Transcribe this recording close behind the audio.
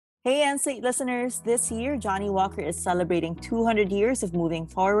Hey, N-Slate listeners, this year Johnny Walker is celebrating 200 years of moving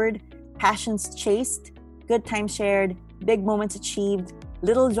forward, passions chased, good times shared, big moments achieved,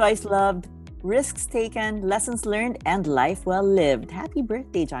 little joys loved, risks taken, lessons learned, and life well lived. Happy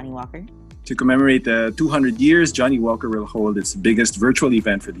birthday, Johnny Walker. To commemorate the 200 years, Johnny Walker will hold its biggest virtual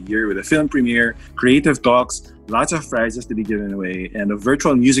event for the year with a film premiere, creative talks, lots of prizes to be given away, and a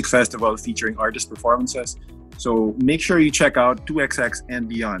virtual music festival featuring artist performances. So make ssure you check out 2XX and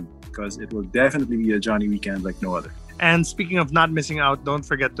beyond, because it will definitely be a Johnny weekend like no other. And speaking of not missing out, don't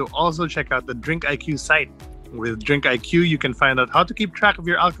forget to also check out the Drink IQ site. With Drink IQ, you can find out how to keep track of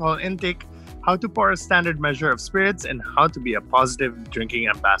your alcohol intake, how to pour a standard measure of spirits, and how to be a positive drinking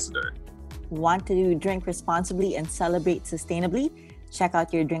ambassador. Want to drink responsibly and celebrate sustainably? Check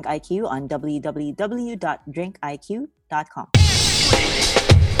out your Drink IQ on www.drinkiq.com.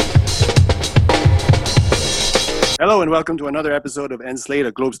 Hello and welcome to another episode of N-Slate,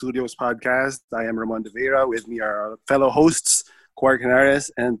 a Globe Studios podcast. I am Ramon De Vera. With me are our fellow hosts, Quark Henares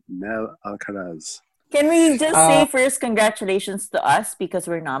and Mel Alcaraz. Can we just say first congratulations to us because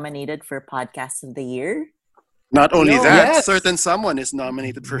we're nominated for Podcast of the Year? Not only that, yes. certain someone is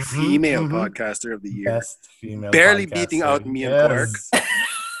nominated for Female Podcaster of the Year. Best female Barely podcaster. beating out me and Quark.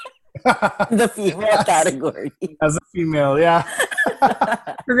 The female category. As a female, yeah.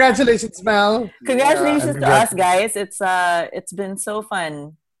 Congratulations, Mel. Congratulations Yeah. to us, guys. It's been so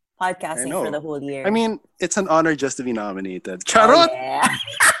fun I podcasting know. for the whole year. I mean, it's an honor just to be nominated. Charot! Yeah.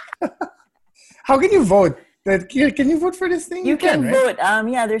 How can you vote? Can you vote for this thing? You can right? vote.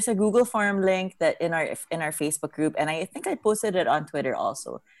 Yeah, there's a Google form link that in our Facebook group, and I think I posted it on Twitter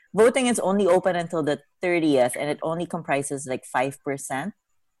also. Voting is only open until the 30th, and it only comprises like 5%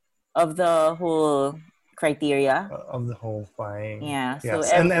 of the whole criteria. Of the whole thing. Yeah, so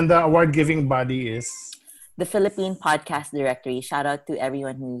Yes. And the award giving body is The Philippine Podcast Directory. Shout out to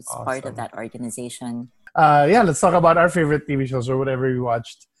everyone who's part of Awesome. that organization. let's talk about our favorite TV shows or whatever we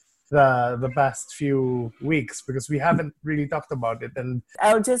watched the past few weeks because we haven't really talked about it. And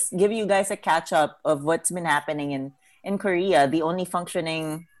I'll just give you guys a catch up of what's been happening in Korea, the only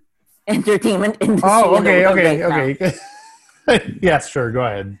functioning entertainment industry. in the world right now. okay. Yes, sure, go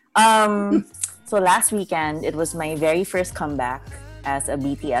ahead. So last weekend, it was my very first comeback as a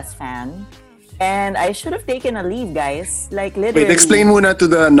BTS fan. And I should have taken a leave, guys. Like, literally. Wait, explain muna to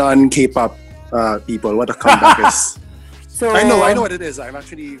the non-K-pop people what a comeback is. So, I know what it is. I'm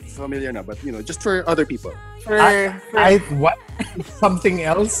actually familiar now, but just for other people. What? Something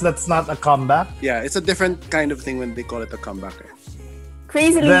else that's not a comeback? Yeah, it's a different kind of thing when they call it a comeback.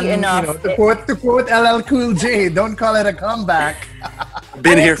 crazily Then, enough. to quote LL Cool J, don't call it a comeback.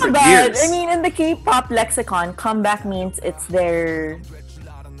 Been here for years. I mean, in the K-pop lexicon, comeback means it's their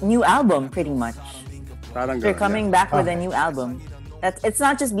new album, pretty much. Parang They're ganun, coming back with a new album. It's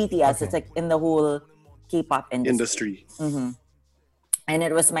not just BTS. It's like in the whole K-pop industry. industry. And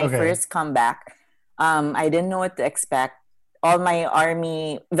it was my Okay. first comeback. I didn't know what to expect. All my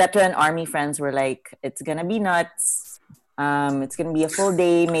veteran army friends were like, "It's gonna be nuts. It's gonna be a full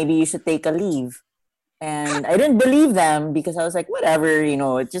day. Maybe you should take a leave." And I didn't believe them because I was like, "Whatever,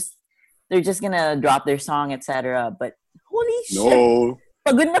 they're just gonna drop their song, etc." But holy shit, No.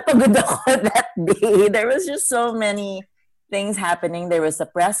 pagod na pagod ako that day. There was just so many things happening. There was a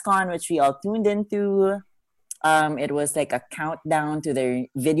press con which we all tuned into. It was like a countdown to their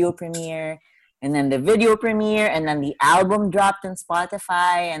video premiere, and then the video premiere, and then the album dropped on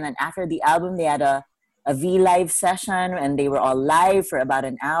Spotify, and then after the album they had a V Live session, and they were all live for about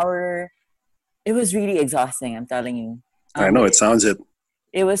an hour. It was really exhausting, I'm telling you. I know, it sounds it.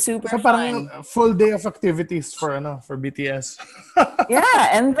 It was super So fun. parang a full day of activities for BTS. Yeah,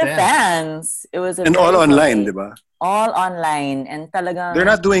 and the Yeah. fans. It was And all very online, fun. di ba? All online, and talagang They're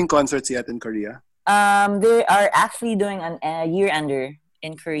not doing concerts yet in Korea. They are actually doing a year-ender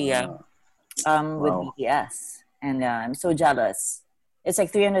in Korea with Wow. BTS. And I'm so jealous. It's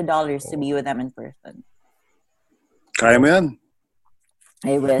like $300 to be with them in person. Kaya mo yan.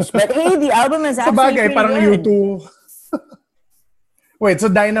 I wish. But hey, the album is Sa actually bagay, pretty parang good. U2. Wait, so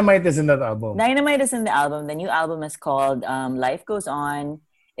Dynamite is in that album? Dynamite is in the album. The new album is called Life Goes On.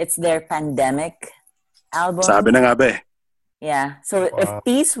 It's their pandemic album. Sabi na nga ba eh. Yeah. So if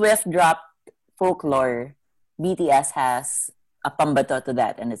T Swift dropped Folklore, BTS has a pambato to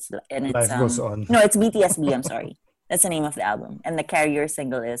that, and it's Life Goes On. No, it's BTSB. I'm sorry, that's the name of the album, and the carrier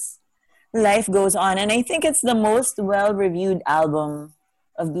single is Life Goes On, and I think it's the most well-reviewed album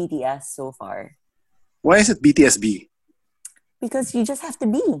of BTS so far Why is it BTSB? because you just have to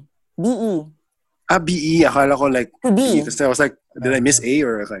be BE BE. Akala ko like to be. Kasi I was like, did I miss A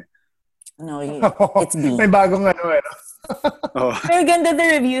or okay? No, it's B. May bagong ano eh. Oh, Very ganda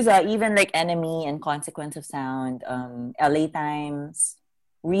the reviews, even like Enemy and Consequence of Sound, LA Times,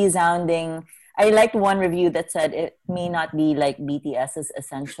 resounding. I liked one review that said it may not be like BTS's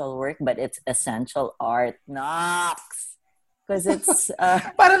essential work, but it's essential art. Knox! Because it's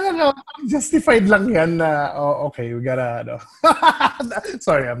Parang ano, justified lang yan na, okay, we gotta, ano.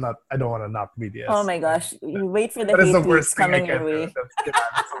 Sorry, I don't want to knock BTS. oh my gosh, you wait for the That is hate the worst tweets thing I coming can your way. do.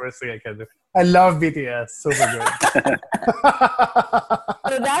 That's the worst thing I can do. I love BTS. Super good.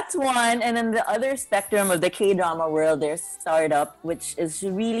 So that's one, and then the other spectrum of the K-drama world, there's Startup, which is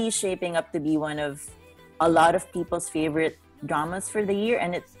really shaping up to be one of a lot of people's favorite dramas for the year,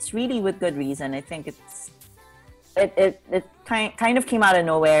 and it's really with good reason. I think it kind of came out of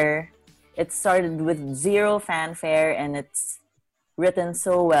nowhere. It started with zero fanfare, and it's written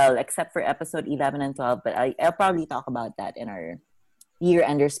so well, except for episode 11 and 12. But I'll probably talk about that in our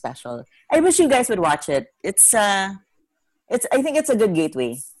year-ender special. I wish you guys would watch it. I think it's a good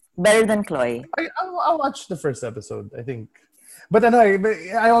gateway. Better than Chloe. I'll watch the first episode, I think. But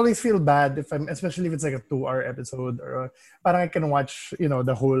I always feel bad especially if it's like a 2-hour episode, or parang I can watch,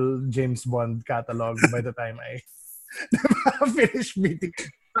 the whole James Bond catalog by the time I finish meeting.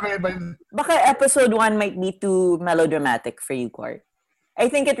 Baka episode 1 might be too melodramatic for you, Court. I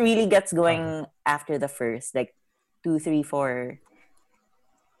think it really gets going after the first, like 2, 3, 4.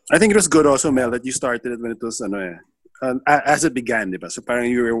 I think it was good also, Mel, that you started it when it was as it began, diba? So parang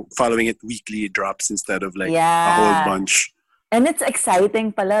you were following it weekly drops instead of like a whole bunch. And it's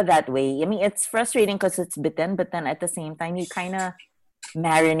exciting pala that way. I mean, it's frustrating because it's bitten, but then at the same time, you kind of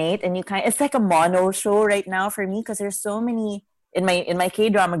marinate and it's like a mono show right now for me because there's so many in my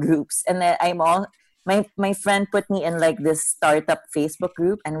K-drama groups, and then my friend put me in like this startup Facebook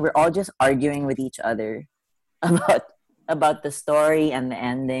group, and we're all just arguing with each other about the story and the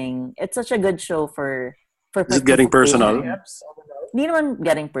ending. It's such a good show for Is it getting personal? Hindi naman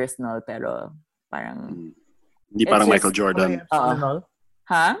getting personal, pero parang Hindi parang Michael Jordan.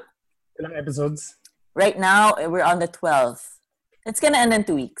 Huh? Ilang episodes? Right now, we're on the 12th. It's gonna end in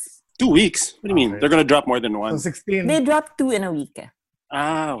 2 weeks. 2 weeks? What do you mean? They're gonna drop more than one? So 16. They dropped 2 in a week.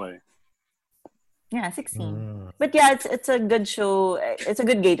 Okay. Yeah, 16. But yeah, it's a good show. It's a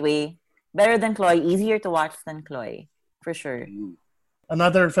good gateway. Better than Chloe. Easier to watch than Chloe. For sure.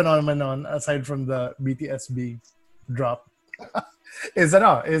 Another phenomenon, aside from the BTSB drop, is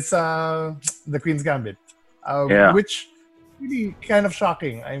the Queen's Gambit. Which really kind of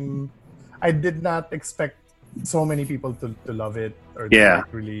shocking. I did not expect so many people to love it or to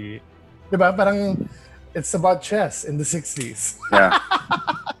like really, diba? Parang it's about chess in the 60s. Yeah.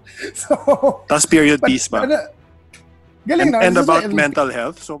 So that's period piece pa. Galing, and about mental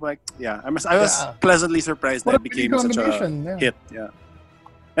health. So like, I was pleasantly surprised that it became such a hit. Yeah.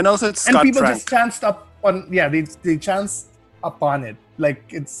 And also it's Scott and people Frank. just chanced up on they chanced upon it. Like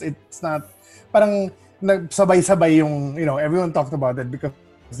it's not parang sabay-sabay yung, everyone talked about it because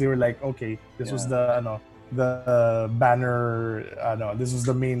they were like, okay, this was the banner, this was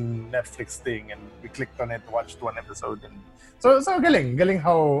the main Netflix thing, and we clicked on it, watched one episode, and so galing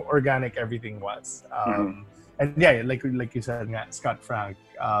how organic everything was. And yeah, like you said, Scott Frank,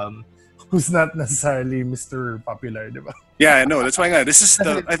 who's not necessarily Mr. Popular, diba? Yeah, I know. That's why this is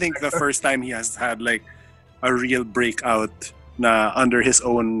I think the first time he has had like a real breakout under his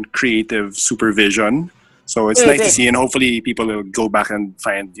own creative supervision. So it's nice to see, and hopefully people will go back and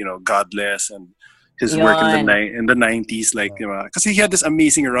find, Godless and his work in the 90s, like, because he had this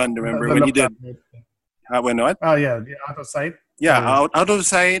amazing run. Remember when he did? When what? Oh yeah, Out of Sight. Yeah, Out of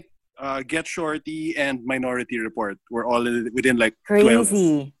Sight, Get Shorty, and Minority Report were all within like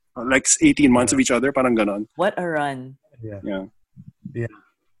 12, like 18 months of each other, parang ganon. What a run! Yeah.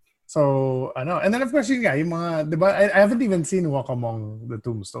 So, and then of course, yung mga, diba, I haven't even seen Walk Among the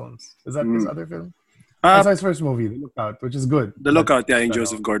Tombstones. Is that his other film? I saw his first movie, The Lookout, which is good. The Lookout, in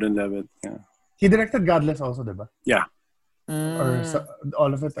Joseph Gordon-Levitt. Yeah. He directed Godless also, diba? Yeah. Or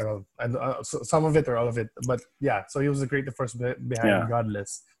all of it, or some of it, or all of it. But yeah, so he was the creative force behind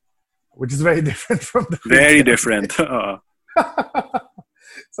Godless, which is very different from the very different.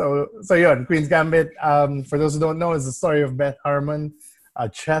 So yun, Queen's Gambit. For those who don't know, is the story of Beth Harmon, a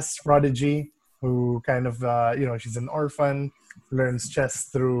chess prodigy who kind of she's an orphan, learns chess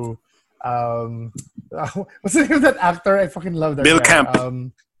through what's the name of that actor? I fucking love that Bill guy.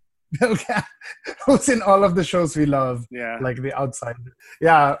 Camp. Bill Camp, who's in all of the shows we love, like The Outsider.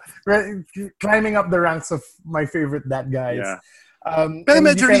 Yeah, climbing up the ranks of my favorite that guys. Yeah. Pero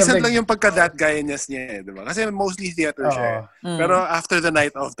medyo recent lang yung pagka-that guy-ness niya, di ba? Kasi mostly theater siya. Pero after the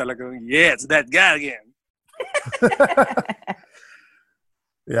night off talagang, it's that guy again.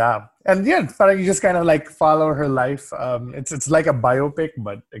 Yeah, and yeah, parang you just kind of like follow her life. It's like a biopic,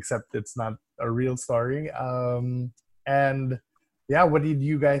 but except it's not a real story. And yeah, what did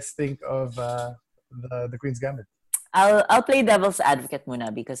you guys think of the Queen's Gambit? I'll play devil's advocate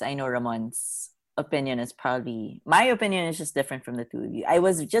muna because I know Ramon's opinion is probably my opinion is just different from the two of you. I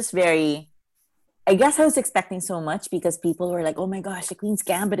was just very I guess I was expecting so much because people were like, "Oh my gosh, the Queen's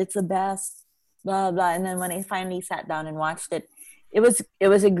Gambit, it's the best." Blah blah. And then when I finally sat down and watched it, it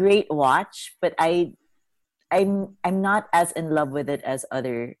was a great watch, but I'm not as in love with it as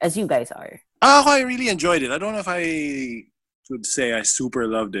you guys are. Oh, I really enjoyed it. I don't know if I would say I super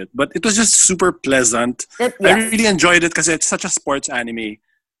loved it, but it was just super pleasant. Yes. I really enjoyed it because it's such a sports anime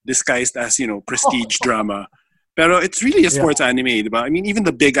disguised as, prestige drama. Pero it's really a sports anime, diba? I mean, even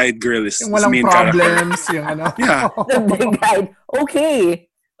the big-eyed girl is Yung walang main problems, character. yung ano. Yeah. The big guy.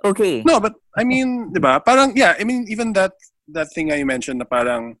 Okay. No, but I mean, diba? Parang, yeah, I mean, even that thing I mentioned na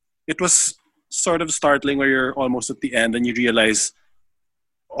parang, it was sort of startling where you're almost at the end and you realize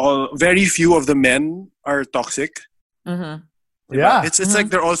very few of the men are toxic. Mm-hmm. Yeah. It's like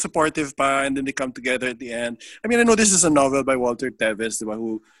they're all supportive pa, and then they come together at the end. I mean, I know this is a novel by Walter Tevis, diba,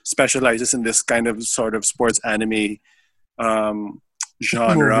 who specializes in this kind of sort of sports anime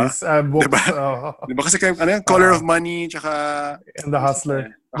genre. Movies, books, Diba kasi Color of Money, tsaka and The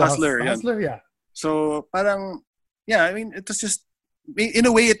Hustler. Hustler, The Hustler, yeah. So, parang, yeah, I mean, it was just, in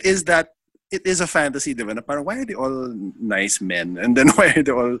a way, it is a fantasy, diba? Na parang, why are they all nice men? And then why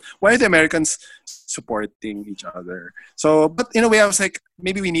are the Americans supporting each other? So, but in a way, I was like,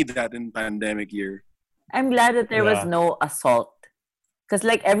 maybe we need that in pandemic year. I'm glad that there was no assault. Because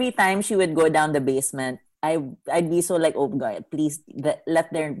like every time she would go down the basement, I'd be so like, oh God, please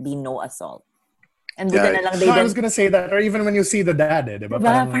let there be no assault. And buti na lang I was gonna say that, or even when you see the dad, diba?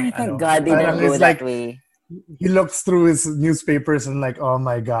 Parang, thank God they didn't go that way. He looks through his newspapers and like, oh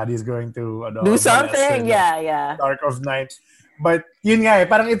my God, he's going to do something. Yeah. Dark of Night. But yun nga,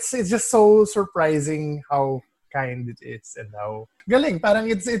 parang it's just so surprising how kind it is and how galing. Parang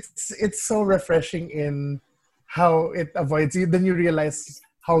it's so refreshing in how it avoids you. Then you realize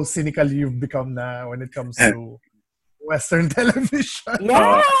how cynical you've become na when it comes to Western television.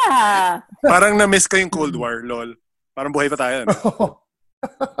 Yeah. Parang na-miss ko yung Cold War, lol. Parang buhay pa tayo. No?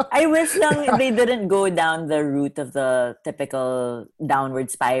 I wish lang they didn't go down the route of the typical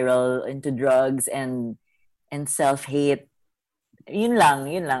downward spiral into drugs and self-hate. Yun lang.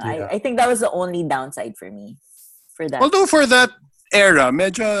 Yeah. I think that was the only downside for me for that. Although for that era,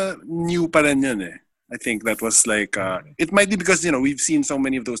 medyo new pa rin yun eh. I think that was like, it might be because, we've seen so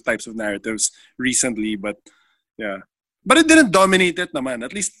many of those types of narratives recently, but yeah. But it didn't dominate it naman,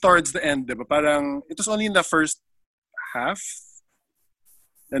 at least towards the end, diba? Parang, it was only in the first half.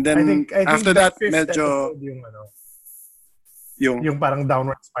 And then I think after that, medyo... Yung parang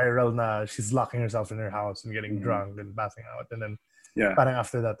downward spiral na she's locking herself in her house and getting drunk and passing out. And then parang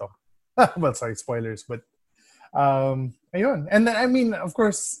after that, well, sorry, spoilers. But, ayun. And then, I mean, of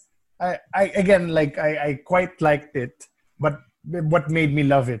course, I quite liked it. But what made me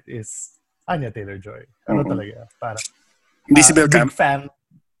love it is Anya Taylor-Joy. Ano talaga? Parang, Hindi si Bill Camp.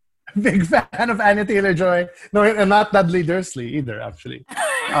 Big fan of Anya Taylor-Joy. No, and not Dudley Dursley either, actually.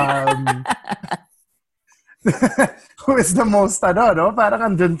 Who is the most, no? Parang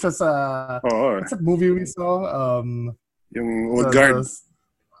andun siya sa... What's that movie we saw? Yung Old Guard.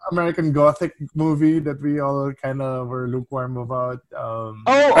 American Gothic movie that we all kind of were lukewarm about.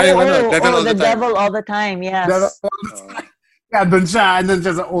 Devil All the Time, yes. Yeah, andun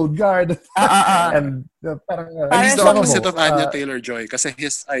siya sa Old Guard. And parang... And he's the opposite of Anya Taylor-Joy kasi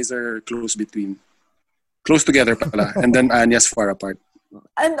his eyes are close together pala. And then Anya's far apart.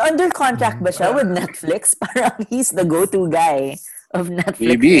 And under contract ba siya with Netflix? Parang he's the go-to guy of Netflix.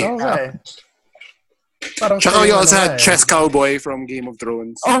 Maybe. Okay. Tsaka we also had Chess Cowboy from Game of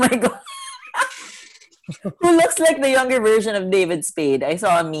Thrones. Oh my God. Who looks like the younger version of David Spade. I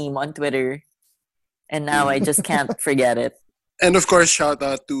saw a meme on Twitter. And now I just can't forget it. And of course, shout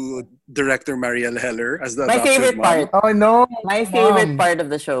out to director Marielle Heller as the my favorite mom. part. Oh no! My favorite part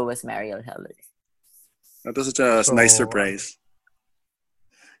of the show was Marielle Heller. That was such a nice surprise.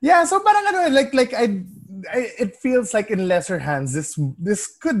 Yeah, so parang it feels like in lesser hands, this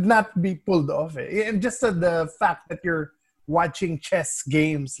could not be pulled off. And just the fact that you're watching chess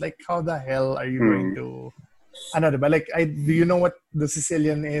games, like how the hell are you going to? Ano, diba? Like, do you know what the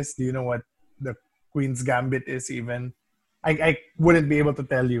Sicilian is? Do you know what the Queen's Gambit is even? I wouldn't be able to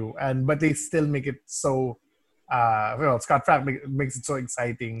tell you, but they still make it so. Scott Frank makes it so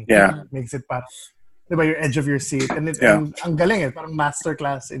exciting. Yeah, makes it parang, diba, your edge of your seat, and ang galing parang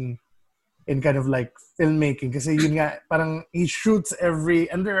masterclass in in kind of like filmmaking. Kasi yun nga, parang he shoots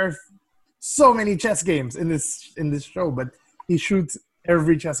and there are so many chess games in this show, but he shoots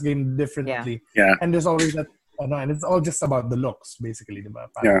every chess game differently. Yeah. And there's always that, and it's all just about the looks, basically, diba?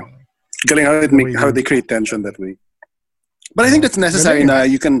 Parang, how they create tension that way. But I think that's necessary. Na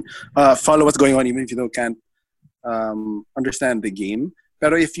you can follow what's going on even if you can't understand the game.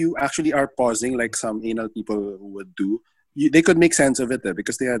 But if you actually are pausing, like some anal people would do, they could make sense of it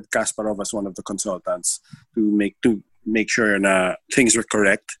because they had Kasparov as one of the consultants to make sure na things were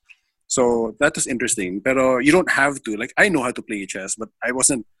correct. So that was interesting. Pero you don't have to. Like, I know how to play chess, but I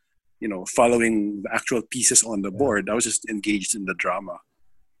wasn't, following the actual pieces on the board. I was just engaged in the drama.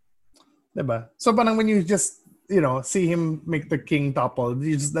 Diba? So parang when you just, see him make the king topple,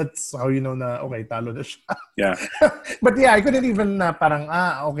 that's how you know na, okay, talo na siya. Yeah. But yeah, I couldn't even parang,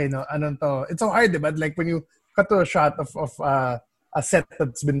 okay, no, ano to. It's so hard, diba? Like when you cut to a shot of a set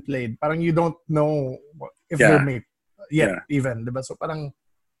that's been played, parang you don't know if they're made yet, even, diba? So parang,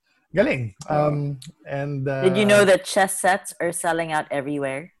 galing. And did you know that chess sets are selling out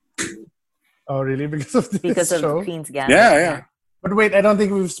everywhere? Oh, really? Because of this show? Of Queen's Gambit. Yeah. But wait, I don't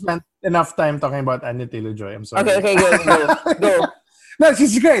think we've spent enough time talking about Anya Taylor-Joy. I'm sorry. Okay, go. No,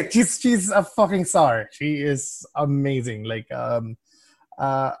 she's great. She's a fucking star. She is amazing. Like,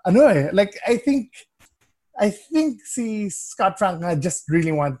 like I think si Scott Frank just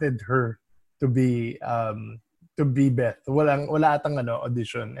really wanted her to be Beth. Wala atang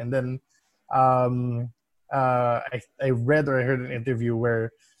audition. And then I read or I heard an interview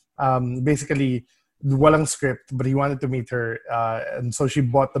where basically walang script, but he wanted to meet her, and so she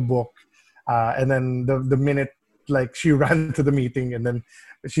bought the book, and then the minute like she ran to the meeting, and then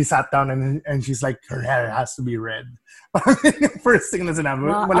she sat down and she's like, her hair has to be red. First thing na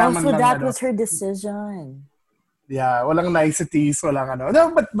sinabi. Also, that was her decision. Yeah, walang niceties, walang ano.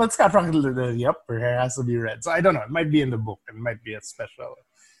 No, but Scott Frank, yep, her hair has to be red. So I don't know. It might be in the book. It might be a special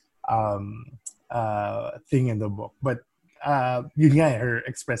thing in the book. But yun nga, her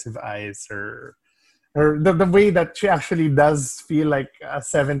expressive eyes, the way that she actually does feel like a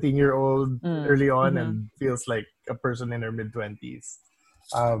 17-year-old early on and feels like a person in her mid-20s.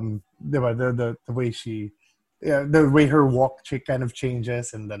 The way the way her walk kind of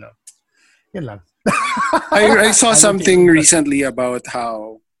changes, and then yun lang. I saw something recently about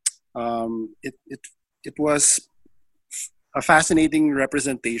how it was a fascinating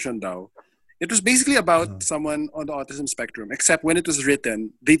representation though. It was basically about someone on the autism spectrum, except when it was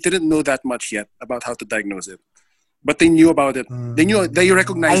written, they didn't know that much yet about how to diagnose it. But they knew about it. They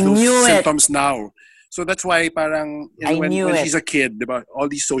recognized those symptoms now. So that's why parang when she's a kid, diba, all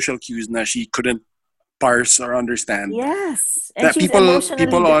these social cues na she couldn't parse or understand. Yes. And that she's people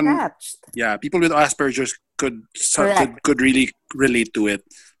detached. People with Asperger's could really relate to it.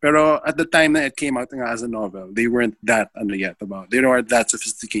 Pero at the time that it came out as a novel, they weren't that yet about. They weren't that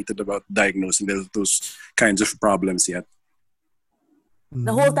sophisticated about diagnosing those kinds of problems yet.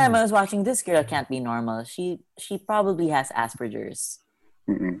 The whole time I was watching, this girl can't be normal. She probably has Asperger's.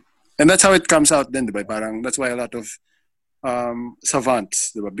 Mm-mm. And that's how it comes out then, diba? Parang that's why a lot of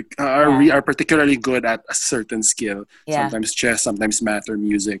savants diba? Are particularly good at a certain skill. Yeah. Sometimes chess, sometimes math or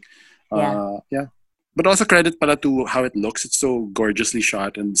music. But also credit pala to how it looks. It's so gorgeously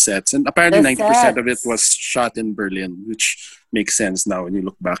shot in sets. And apparently 90% of it was shot in Berlin, which makes sense now when you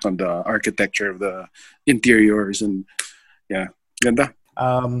look back on the architecture of the interiors. And yeah, ganda.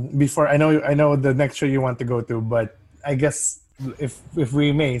 Before, I know the next show you want to go to, but I guess if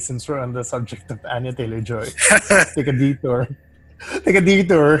we may, since we're on the subject of Anya Taylor-Joy, take a detour.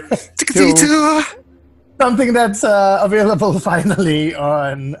 To something that's available finally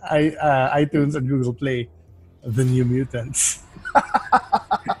on iTunes and Google Play, The New Mutants.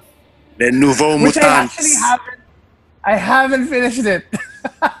 The Nouveau Mutants. Which I actually haven't finished it.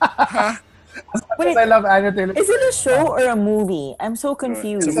 Wait, I love Anya Taylor. Is it a show or a movie? I'm so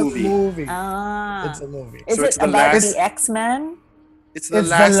confused. It's a movie. It's a movie. Is it about the X-Men? It's the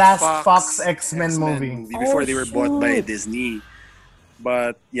last Fox X-Men movie before they were bought by Disney.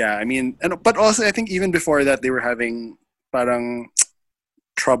 But yeah, I mean, but also I think even before that they were having parang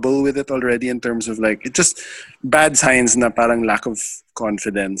trouble with it already in terms of like it just bad signs na parang lack of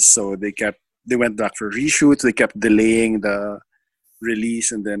confidence. So they went back for reshoots. They kept delaying the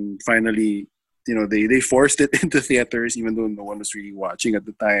release, and then finally, they forced it into theaters even though no one was really watching at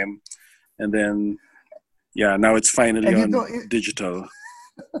the time. And then now it's finally on digital.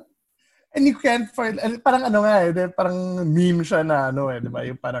 And you can't find, parang parang meme siya na diba?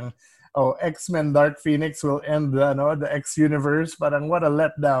 Yung parang, X-Men Dark Phoenix will end the X universe. Parang what a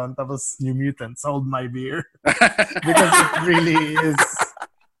letdown. Tapos New Mutants, hold my beer. Because it really is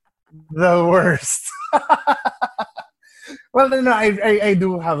The worst. Well, no, I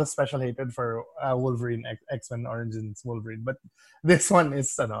do have a special hatred for Wolverine, X-Men Origins Wolverine, but this one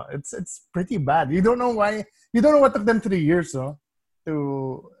is, it's pretty bad. You don't know why. You don't know what took them 3 years, no,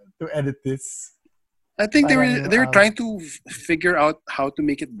 to edit this. I think they were trying to figure out how to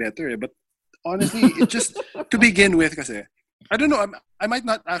make it better, but honestly, it just to begin with, kasi I don't know. I might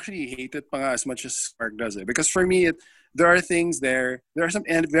not actually hate it pa nga as much as Mark does it, because for me, there are things there. There are some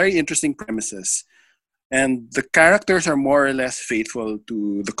very interesting premises, and the characters are more or less faithful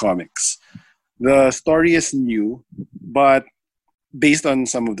to the comics. The story is new, but based on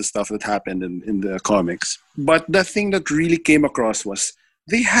some of the stuff that happened in the comics. But the thing that really came across was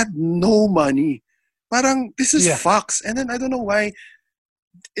they had no money. Parang, this is Fox. And then I don't know why.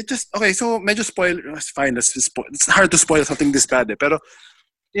 It just, okay, so medyo spoiler. It's fine, it's hard to spoil something this bad. Pero,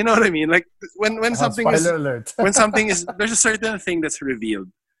 you know what I mean? Like, when something is, alert. when something is, there's a certain thing that's revealed.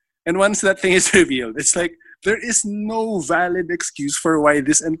 And once that thing is revealed, it's like, there is no valid excuse for why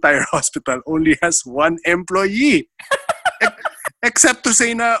this entire hospital only has one employee. Except to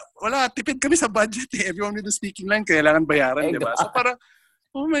say na, wala, tipid kami sa budget eh. Everyone with the speaking line, kailangan bayaran, di ba? So parang,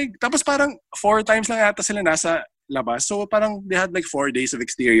 oh my, tapos parang 4 times lang yata sila nasa labas. So parang they had like 4 days of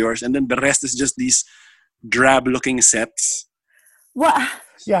exteriors and then the rest is just these drab-looking sets. What?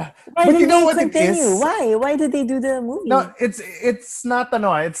 Yeah. Why But did you know they what continue? it is? Why? Why did they do the movie? No, it's not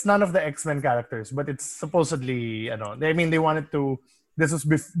it's none of the X-Men characters, but it's supposedly I mean, they wanted to. This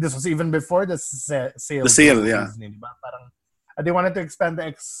was even before the sale. The sale, yeah. Disney, diba? Parang, they wanted to expand the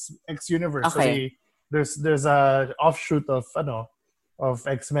X universe. Okay. So there's a offshoot of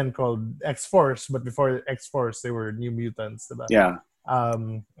X-Men called X-Force, but before X-Force they were New Mutants, diba? Yeah.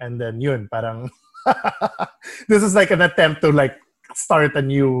 And then yun, parang this is like an attempt to like start a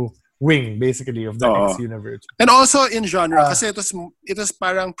new wing, basically, of the X universe. And also in genre, kasi it was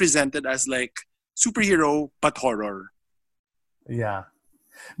parang presented as like superhero but horror. Yeah.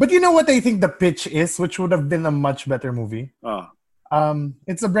 But you know what I think the pitch is, which would have been a much better movie?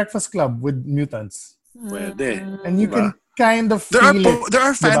 It's a Breakfast Club with mutants. Pwede. And you can kind of there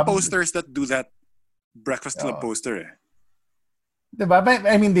are fan diba? posters that do that Breakfast Club poster eh. Diba?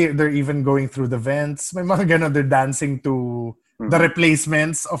 I mean, they're even going through the vents. May mga ganon, they're dancing to the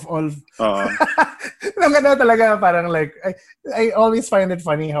replacements of all. Talaga, parang like, I always find it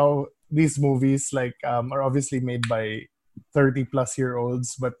funny how these movies like are obviously made by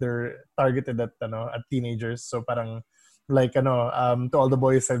 30-plus-year-olds, but they're targeted at teenagers. So parang like to all the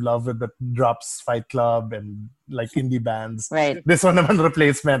boys I love with that drops Fight Club and like indie bands. Right. This one naman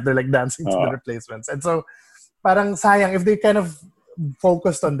replacement. They're like dancing to the replacements, and so parang sayang if they kind of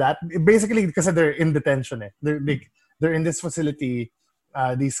focused on that. Basically, because they're in detention. They're in this facility.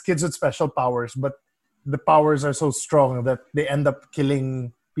 These kids with special powers, but the powers are so strong that they end up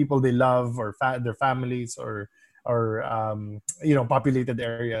killing people they love or their families or populated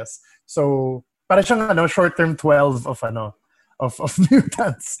areas. So para siyang short-term 12 of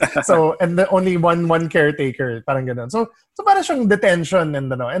mutants. So and the only one caretaker, parang ganun. So para siyang detention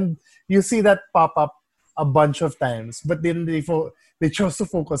and you see that pop up a bunch of times, but then they chose to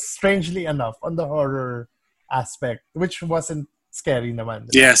focus, strangely enough, on the horror aspect, which wasn't scary naman.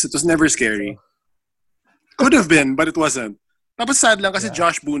 Yes, it was never scary. Could have been, but it wasn't. Tapos sad lang kasi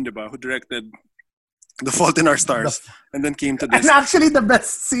Josh Boone, diba, who directed The Fault in Our Stars, and then came to this. And actually, the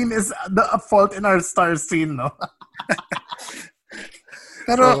best scene is the Fault in Our Stars scene, no?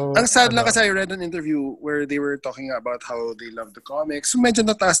 Pero ang sad lang kasi I read an interview where they were talking about how they love the comics. So medyo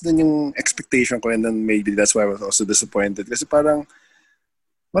nataas din yung expectation ko, and then maybe that's why I was also disappointed. Kasi parang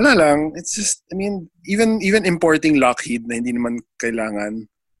wala lang. It's just, I mean, even importing Lockheed na hindi naman kailangan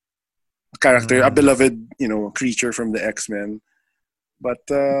character, a beloved, creature from the X-Men. But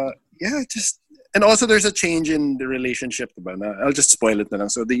just, and also there's a change in the relationship, diba? I'll just spoil it na lang.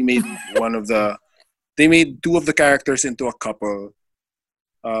 So they made they made 2 of the characters into a couple.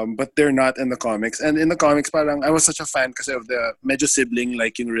 But they're not in the comics. And in the comics, parang I was such a fan kasi of the medyo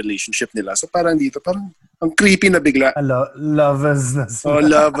sibling-like yung relationship nila. So parang dito, parang ang creepy na bigla. Lovers na sila.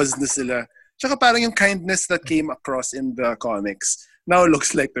 Lovers na sila. Tsaka parang yung kindness that came across in the comics now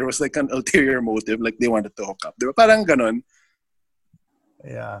looks like there was like an ulterior motive, like they wanted to hook up. Diba? Parang ganon.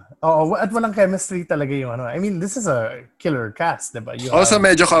 Yeah. At walang chemistry talaga yung I mean, this is a killer cast, diba? You also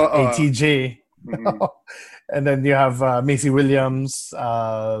medyo ATJ. And then you have Macy Williams.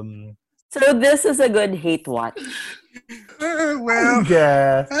 So this is a good hate watch. Well,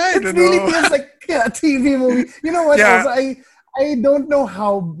 yeah, it really feels like a TV movie. You know what? Yeah. Also, I don't know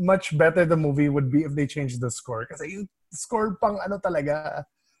how much better the movie would be if they changed the score. Kasi yung score pang talaga,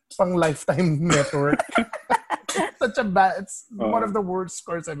 pang Lifetime Network. such a bad. It's one of the worst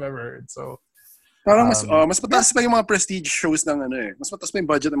scores I've ever heard. So. Parang mas mataas pa yung mga prestige shows ng ano eh. Mas mataas pa yung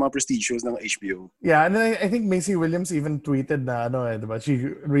budget ng mga prestige shows ng HBO. Yeah, and then I think Macy Williams even tweeted na diba? She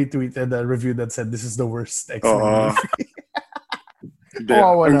retweeted a review that said this is the worst X-Men movie.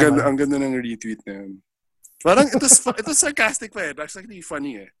 Ang ganda ng retweet na yun. Parang it was sarcastic pa eh. That's actually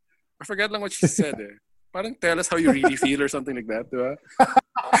funny eh. I forgot lang what she said eh. Parang tell us how you really feel or something like that, diba?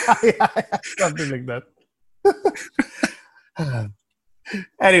 Yeah, something like that.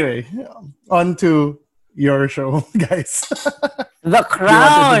 Anyway, on to your show, guys. The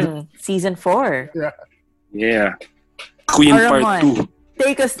Crown, season 4. Yeah. Queen Part 2.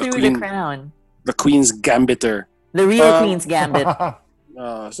 Take us through The Crown. The Queen's Gambiter. The real Queen's Gambit.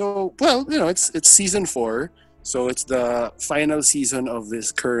 It's season 4. So it's the final season of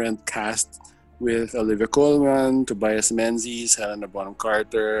this current cast with Olivia Colman, Tobias Menzies, Helena Bonham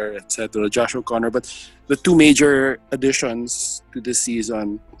Carter, etc., Josh O'Connor. But the two major additions to this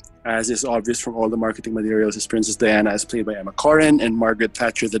season, as is obvious from all the marketing materials, is Princess Diana, as played by Emma Corrin, and Margaret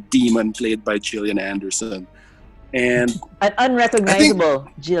Thatcher, the Demon, played by Gillian Anderson. And an unrecognizable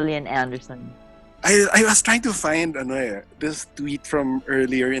Gillian Anderson. I was trying to find this tweet from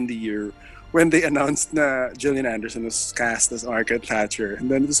earlier in the year when they announced that Gillian Anderson was cast as Margaret Thatcher, and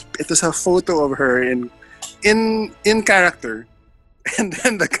then it was a photo of her in character, and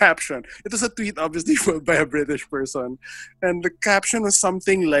then the caption. It was a tweet, obviously, by a British person, and the caption was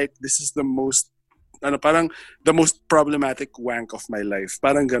something like, "This is the most, parang the most problematic wank of my life."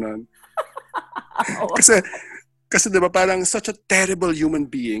 Parang ganon. Kasi diba parang such a terrible human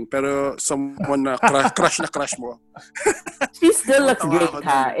being, pero someone na crush mo. She still looks great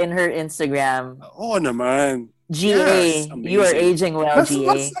in her Instagram. Oo naman. GA, yes, you are aging well, GA.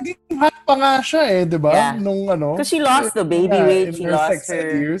 Mas naging hot pa nga siya diba? Yeah. Nung Because she lost the baby weight, she lost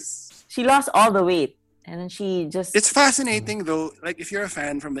years. She lost all the weight. And then she just... It's fascinating though, like if you're a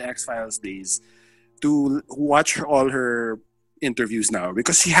fan from the X-Files days, to watch all her interviews now,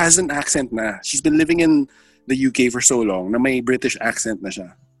 because she has an accent na. She's been living in the UK for so long na may British accent na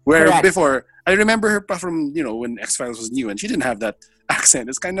siya. Where Correct. Before, I remember her pa from, when X-Files was new and she didn't have that accent.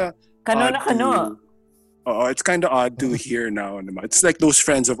 It's kind of it's kind of odd to hear now. It's like those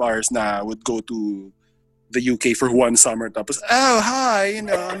friends of ours na would go to the UK for one summer tapos, oh, hi,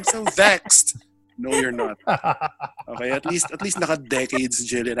 I'm so vexed. No, you're not. Okay, at least naka-decades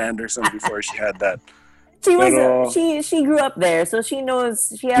Gillian Anderson before she had that. She grew up there, so she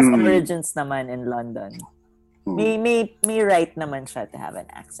knows, she has origins naman in London. May right naman siya to have an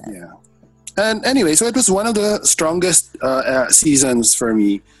accent. Yeah. And anyway, so it was one of the strongest seasons for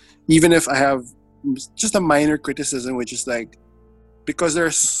me, even if I have just a minor criticism, which is like, because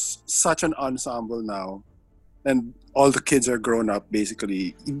there's such an ensemble now, and all the kids are grown up,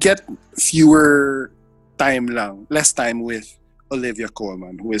 basically, you get less time with Olivia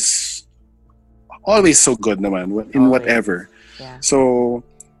Colman, who is always so good naman in whatever. Yeah. So,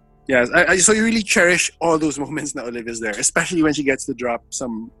 yes, so you really cherish all those moments na Olivia's there, especially when she gets to drop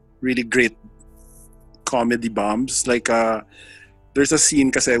some really great comedy bombs. Like, there's a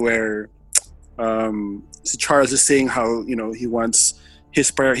scene kasi where Charles is saying how, he wants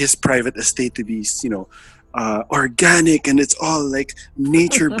his private estate to be, organic, and it's all like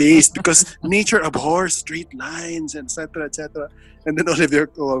nature-based because nature abhors straight lines, etc., etc. And then Olivia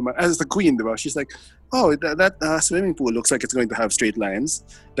Colman, as the queen, diba? She's like, oh, that swimming pool looks like it's going to have straight lines.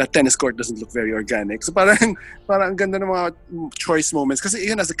 That tennis court doesn't look very organic. So parang ang ganda ng mga choice moments. Kasi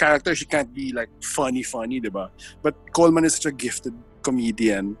even as a character, she can't be like funny, diba? But Colman is such a gifted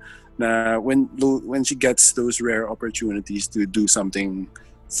comedian na when she gets those rare opportunities to do something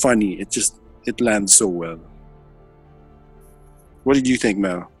funny, it lands so well. What did you think,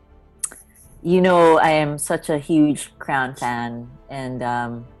 Mel? I am such a huge Crown fan, and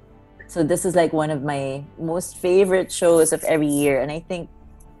so this is like one of my most favorite shows of every year. And I think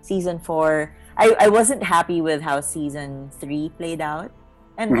season 4, I wasn't happy with how season 3 played out,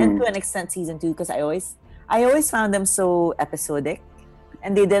 and to an extent season 2, because I always found them so episodic,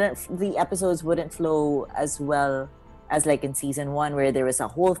 and the episodes wouldn't flow as well as like in season 1, where there was a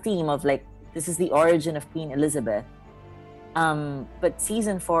whole theme of like, this is the origin of Queen Elizabeth. But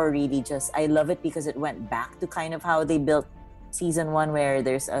season 4 really I love it because it went back to kind of how they built season 1, where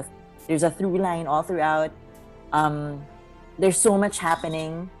there's a through line all throughout. There's so much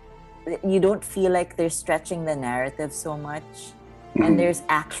happening. You don't feel like they're stretching the narrative so much, and there's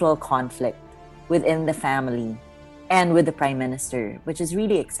actual conflict within the family and with the Prime Minister, which is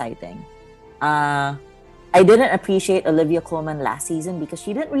really exciting. I didn't appreciate Olivia Colman last season because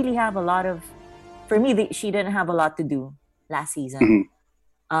she didn't really have a lot of, for me, she didn't have a lot to do last season.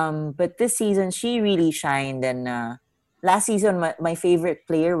 But this season, she really shined. And last season, my favorite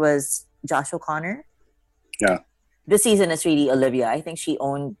player was Josh O'Connor. Yeah. This season is really Olivia. I think she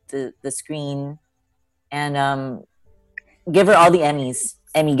owned the screen. And give her all the Emmys.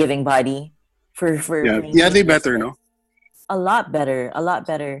 Emmy giving body. For they better, no? A lot better.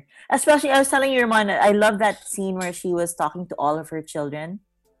 Especially, I was telling you, Ramon, I love that scene where she was talking to all of her children.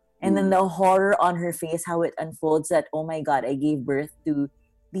 And then the horror on her face, how it unfolds that, oh my God, I gave birth to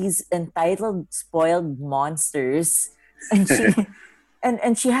these entitled, spoiled monsters. And she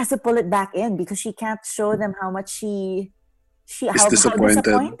and she has to pull it back in because she can't show them how much how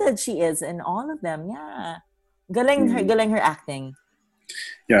disappointed she is in all of them. Yeah. Galing her acting.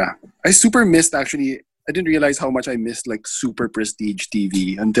 Yeah. I super missed, actually. I didn't realize how much I missed like super prestige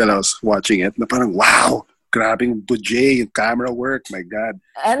TV until I was watching it. Na parang, wow! Grabbing budget, yung camera work, my God.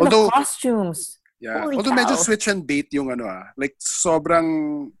 And the costumes. Yeah. Holy although medyo switch and bait yung like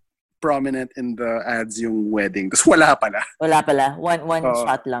sobrang prominent in the ads yung wedding. Tapos wala pala. One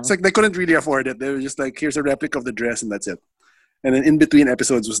shot lang. It's like they couldn't really afford it. They were just like, here's a replica of the dress and that's it. And then in between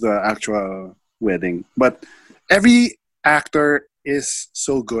episodes was the actual wedding. But every actor is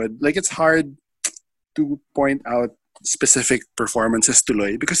so good. Like it's hard to point out specific performances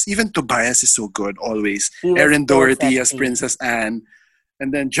tuloy because even Tobias is so good always. Erin Doherty as Princess Anne,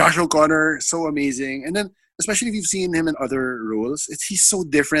 and then Josh O'Connor, so amazing. And then especially if you've seen him in other roles, he's so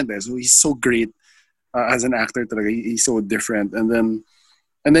different. So he's so great as an actor. He's so different. And then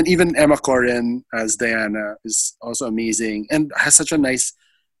even Emma Corrin as Diana is also amazing and has such a nice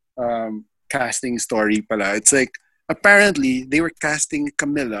casting story pala. It's like apparently they were casting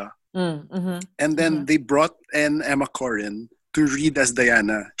Camilla. And then they brought in Emma Corrin to read as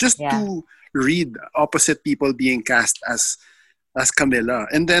Diana, just to read opposite people being cast as Camilla.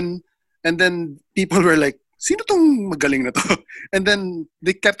 And then people were like, sino tong magaling na to? And then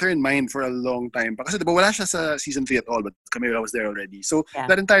they kept her in mind for a long time. Kasi diba wala siya sa season 3 at all, but Camilla was there already. So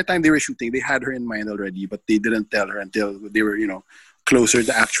that entire time they were shooting, they had her in mind already, but they didn't tell her until they were, closer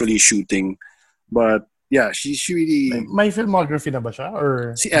to actually shooting. But yeah, she really... My filmography na ba siya?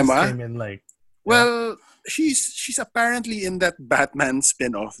 Or si Emma? Came in like... Well, she's apparently in that Batman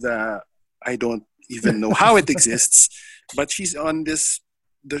spin-off that I don't even know how it exists, but she's on this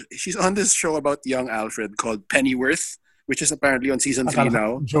show about young Alfred called Pennyworth, which is apparently on season 3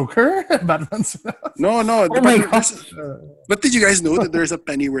 now. Joker? Batman spin-off? No. Oh my God. But did you guys know that there's a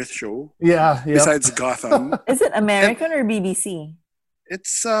Pennyworth show? Yeah. Besides Gotham. Is it American or BBC?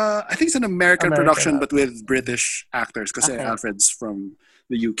 It's I think it's an American production, but with British actors because Alfred's from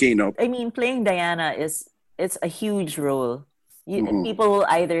the UK, no? I mean, playing Diana it's a huge role. People will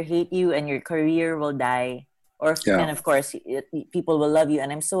either hate you and your career will die, and of course people will love you.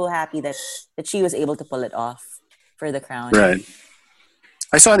 And I'm so happy that she was able to pull it off for the crown. Right.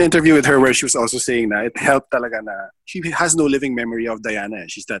 I saw an interview with her where she was also saying that it helped talaga na she has no living memory of Diana.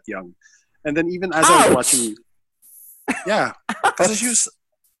 She's that young. And then even as I was watching... Yeah, because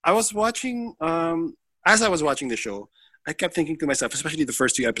I was watching, as I was watching the show, I kept thinking to myself, especially the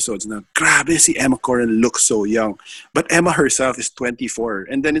first 2 episodes, na, grabe si Emma Corrin looks so young. But Emma herself is 24.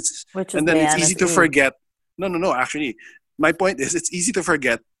 And then it's easy to forget. No, actually. My point is, it's easy to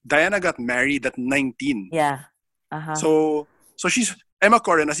forget. Diana got married at 19. Yeah. So she's, Emma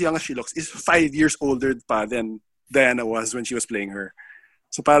Corrin, as young as she looks, is 5 years older pa than Diana was when she was playing her.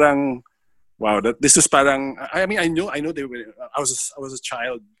 So parang... Wow, this was parang... I mean, I know they were... I was a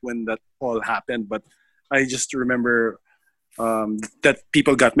child when that all happened, but I just remember that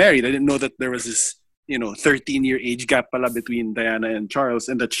people got married. I didn't know that there was this, 13-year age gap pala between Diana and Charles,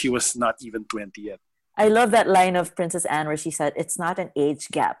 and that she was not even 20 yet. I love that line of Princess Anne where she said, "It's not an age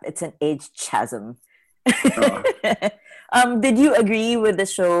gap; it's an age chasm." Did you agree with the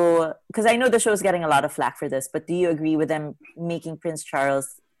show? Because I know the show's getting a lot of flack for this, but do you agree with them making Prince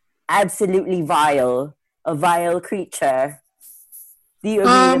Charles absolutely vile, a vile creature? Do you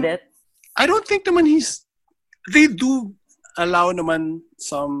agree with it? I don't think naman they do allow naman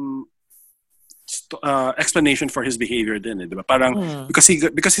some explanation for his behavior din, diba? Parang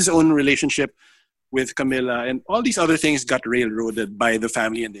because his own relationship with Camilla and all these other things got railroaded by the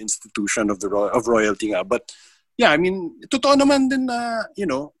family and the institution of royalty nga. But yeah, I mean, totoo naman din na,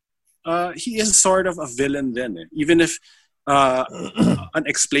 he is sort of a villain then. Even if an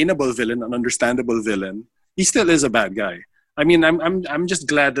explainable villain, an understandable villain, he still is a bad guy. I mean, I'm just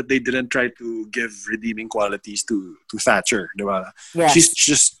glad that they didn't try to give redeeming qualities to Thatcher. Diba? Yeah. She's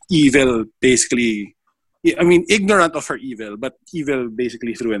just evil, basically. I mean, ignorant of her evil, but evil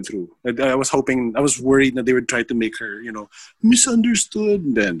basically through and through. I was worried that they would try to make her, misunderstood.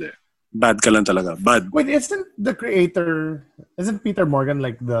 bad ka lang talaga. Bad. Wait, isn't Peter Morgan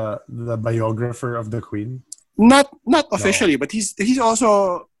like the biographer of the Queen? Not officially, but he's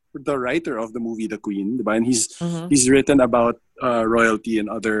also the writer of the movie The Queen, diba? And he's written about royalty and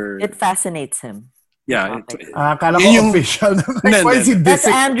other. It fascinates him. Yeah. Akala ko official. Why is he That's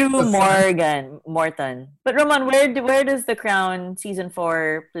dissing? Andrew Morton. But Roman, where does The Crown season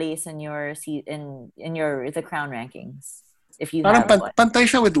 4 place in your The Crown rankings? If you Parang have one. pantay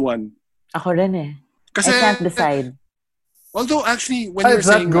siya with 1. Ako rin eh. Kasi, I can't decide. Although actually, when you're Is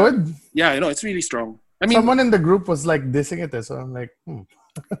that saying good? Yeah, it's really strong. I mean, someone in the group was like dissing it, so I'm like,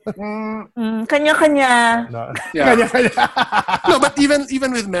 Kanya-kanya. No. Yeah. Kanya-kanya. No, but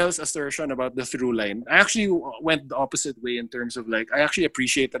even with Mel's assertion about the through line, I actually went the opposite way in terms of like, I actually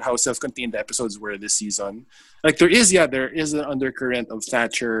appreciated how self-contained the episodes were this season. Like there is an undercurrent of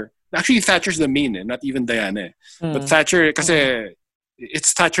Thatcher. Actually, Thatcher's the main, not even Diana. But Thatcher, kasi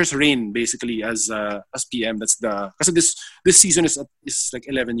it's Thatcher's reign basically as PM. That's kasi this season is like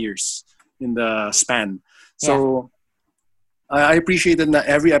 11 years in the span. So I appreciated that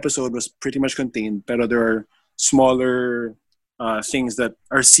every episode was pretty much contained, but there are smaller things that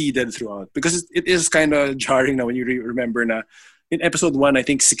are seeded throughout. Because it is kind of jarring now when you remember na in episode 1, I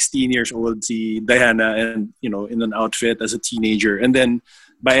think 16 years old, si Diana, and in an outfit as a teenager, and then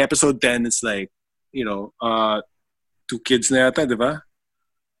by episode 10, it's like 2 kids na yata, di ba?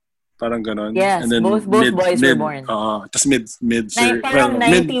 Parang ganon. Yes, and then both boys were born. Tapos mid parang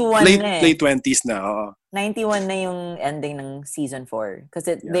 91 late 20s na. 91 na yung ending ng season 4 because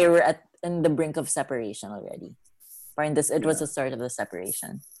they were in the brink of separation already. It was the start of the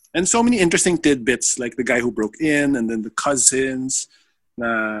separation. And so many interesting tidbits, like the guy who broke in, and then the cousins,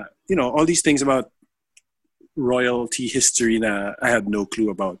 all these things about royalty history that I had no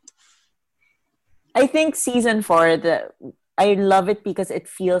clue about. I think season 4, I love it because it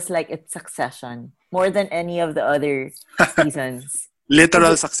feels like it's Succession more than any of the other seasons.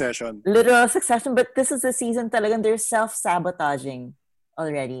 Literal Succession. But this is a season talagang they're self-sabotaging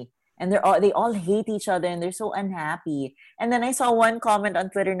already. And they all hate each other and they're so unhappy. And then I saw one comment on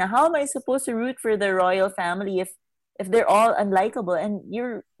Twitter na, how am I supposed to root for the royal family if they're all unlikable? And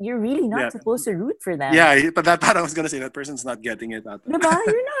you're really not supposed to root for them. Yeah, but that part I was gonna say, that person's not getting it. Diba?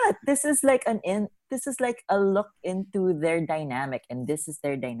 You're not. This is like a look into their dynamic, and this is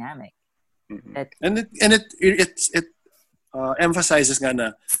their dynamic. And it emphasizes nga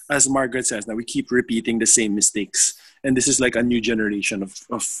na, as Margaret says, that we keep repeating the same mistakes, and this is like a new generation of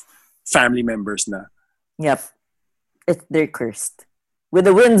family members na. Yep, they're cursed with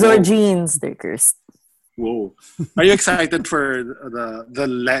the Windsor genes. They're cursed. Whoa! Are you excited for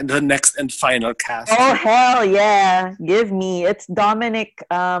the next and final cast? Oh hell yeah! Give me. It's Dominic.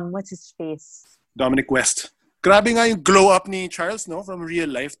 What's his face? Dominic West. Grabe nga yung glow up ni Charles, no, from real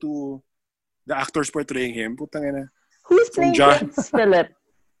life to the actors portraying him. Putang ina. Who's playing Prince Philip?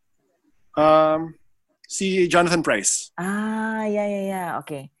 Si Jonathan Pryce. Yeah.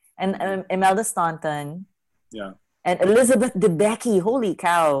 Okay. And Imelda Staunton. Yeah. And Elizabeth Debicki. Holy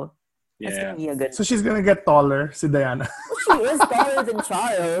cow. Yeah. That's gonna be a good. So she's gonna get taller, si Diana. She is taller than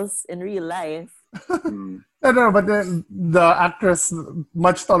Charles in real life. No, but the actress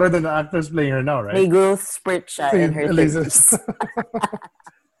much taller than the actress playing her now, right? May growth spurt siya in her face.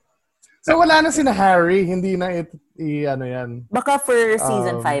 So wala na sina Harry, hindi na ano yan. Baka for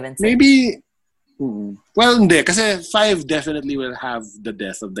season 5 and 6. Maybe. Well, hindi. Kasi 5 definitely will have the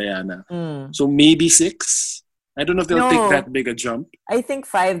death of Diana. So maybe 6. I don't know if they'll take that big a jump. I think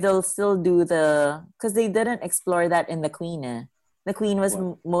 5 they'll still do because they didn't explore that in The Queen. The Queen was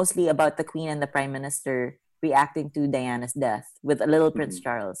mostly about the Queen and the Prime Minister reacting to Diana's death with a little Prince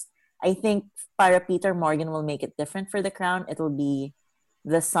Charles. I think para Peter Morgan will make it different for The Crown. It'll be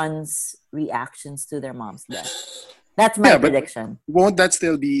the sons' reactions to their mom's death. That's my prediction. Won't that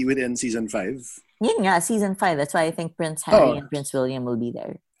still be within season 5? Yeah, season 5. That's why I think Prince Harry and Prince William will be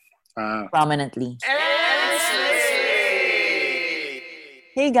there prominently.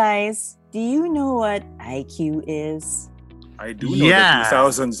 Hey guys, do you know what IQ is? I do know the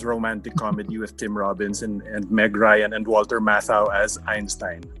 2000s romantic comedy with Tim Robbins and Meg Ryan and Walter Matthau as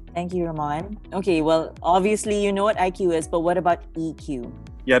Einstein. Thank you, Ramon. Okay, well, obviously you know what IQ is, but what about EQ?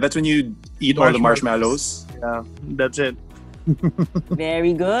 Yeah, that's when you eat all the marshmallows. Yeah, that's it.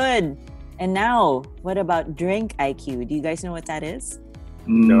 Very good. And now, what about drink IQ? Do you guys know what that is?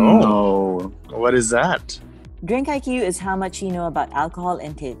 No. What is that? Drink IQ is how much you know about alcohol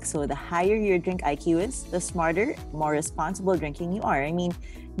intake. So the higher your drink IQ is, the smarter, more responsible drinking you are. I mean,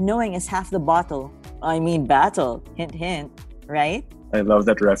 knowing is half the battle. Battle. Hint, hint. Right? I love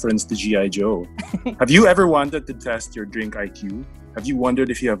that reference to G.I. Joe. Have you ever wanted to test your drink IQ? Have you wondered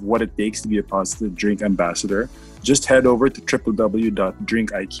if you have what it takes to be a positive drink ambassador? Just head over to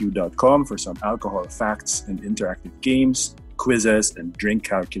www.drinkiq.com for some alcohol facts and interactive games, quizzes, and drink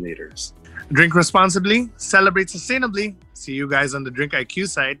calculators. Drink responsibly, celebrate sustainably. See you guys on the Drink IQ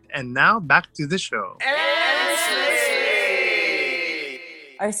site. And now back to the show.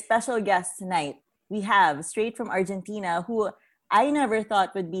 Our special guest tonight, we have straight from Argentina, who I never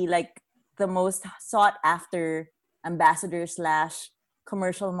thought would be like the most sought after ambassador /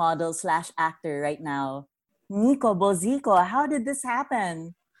 commercial model / actor right now. Nico Bozico, how did this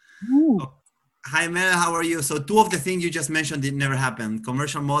happen? Oh, hi Mel, how are you? So two of the things you just mentioned did never happen: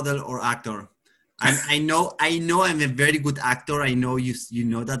 commercial model or actor. I know I'm a very good actor. I know you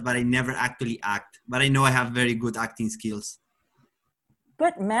know that, but I never actually act. But I know I have very good acting skills.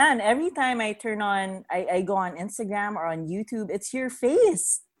 But man, every time I turn on, I go on Instagram or on YouTube, it's your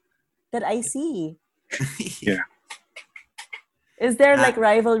face that I see. Yeah. Is there like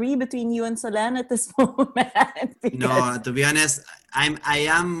rivalry between you and Solenn at this moment? No, to be honest, I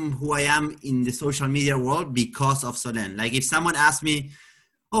am who I am in the social media world because of Solenn. Like if someone asks me,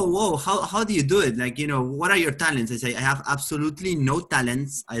 oh, whoa, how do you do it? Like, what are your talents? I say, I have absolutely no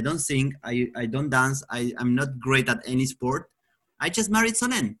talents. I don't sing. I don't dance. I'm not great at any sport. I just married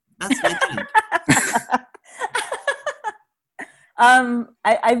Solenn. That's my talent.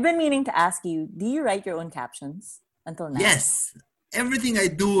 I've been meaning to ask you, do you write your own captions until now? Yes. Everything I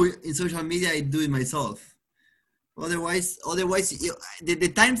do in social media, I do it myself. Otherwise,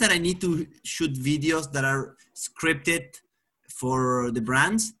 the times that I need to shoot videos that are scripted for the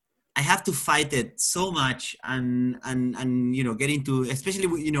brands, I have to fight it so much and get into, especially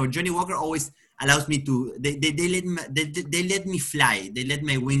Johnny Walker always allows me to. They let me fly. They let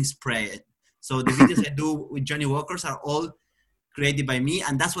my wings spread. So the videos I do with Johnny Walkers are all created by me,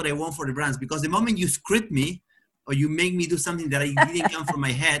 and that's what I want for the brands. Because the moment you script me or you make me do something that I didn't come from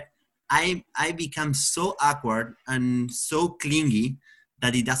my head, I become so awkward and so clingy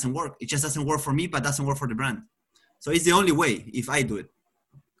that it doesn't work. It just doesn't work for me, but doesn't work for the brand. So it's the only way if I do it.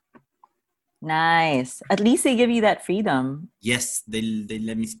 Nice. At least they give you that freedom. Yes, they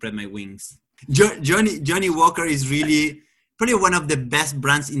let me spread my wings. Johnny Walker is really probably one of the best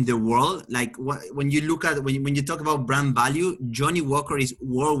brands in the world. Like when you look at when you talk about brand value, Johnny Walker is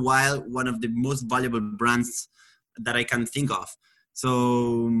worldwide one of the most valuable brands that I can think of.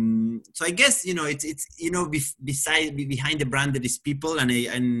 So I guess it's behind the brand there is people, and I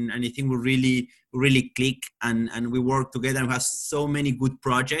think we really click and we work together and we have so many good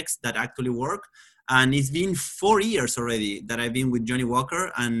projects that actually work. And it's been 4 years already that I've been with Johnny Walker,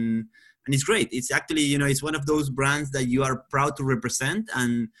 and it's great. It's actually it's one of those brands that you are proud to represent,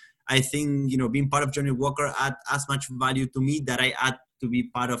 and I think being part of Johnny Walker add as much value to me that I add to be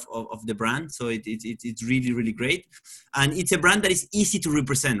part of the brand. So it's really, really great. And it's a brand that is easy to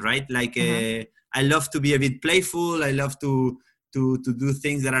represent, right? Like I love to be a bit playful. I love to do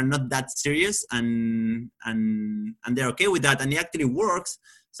things that are not that serious, and they're okay with that, and it actually works.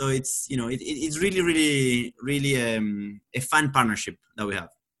 So it's it's really, really, really a fun partnership that we have.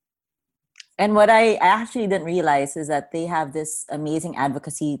 And what I actually didn't realize is that they have this amazing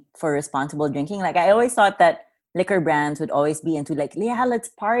advocacy for responsible drinking. Like I always thought that liquor brands would always be into like, yeah, let's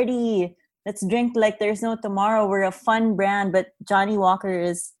party, let's drink like there's no tomorrow. We're a fun brand. But Johnny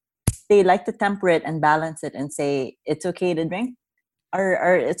Walker they like to temper it and balance it and say it's okay to drink,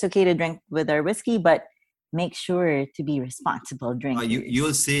 or it's okay to drink with our whiskey, but make sure to be responsible drinkers.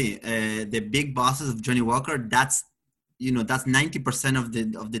 You'll see the big bosses of Johnny Walker. That's 90% of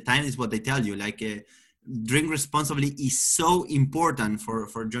the time is what they tell you. Like drink responsibly is so important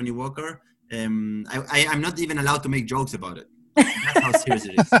for Johnny Walker. I'm not even allowed to make jokes about it. That's how serious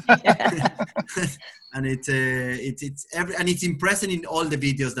it is. And it's impressive in all the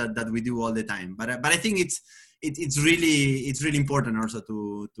videos that we do all the time. But I think it's really important also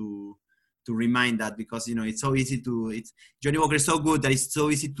to remind that, because it's so easy Johnny Walker is so good that it's so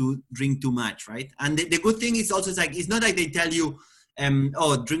easy to drink too much, right? And the good thing is also it's not like they tell you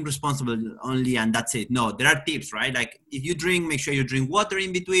drink responsible only and that's it. No, there are tips, right? Like if you drink, make sure you drink water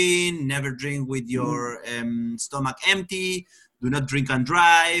in between, never drink with your stomach empty, do not drink and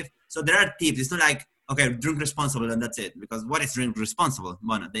drive. So there are tips. It's not like, okay, drink responsible and that's it. Because what is drink responsible?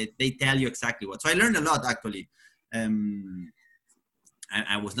 Bueno, they tell you exactly what. So I learned a lot actually.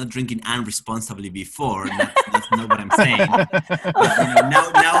 I was not drinking unresponsibly before. That's not what I'm saying. But,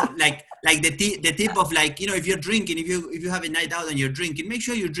 now, like the tip of if you're drinking, if you have a night out and you're drinking, make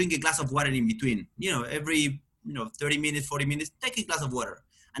sure you drink a glass of water in between. Every 30 minutes, 40 minutes, take a glass of water,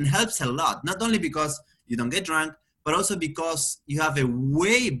 and helps a lot. Not only because you don't get drunk, but also because you have a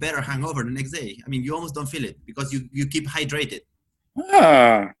way better hangover the next day. I mean, you almost don't feel it because you keep hydrated.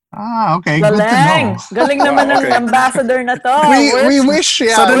 Okay. Good to know. Galing naman ng ambassador na to. We wish,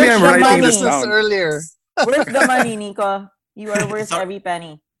 Suddenly I'm writing this down. earlier. Worth the money, Nico. You are worth every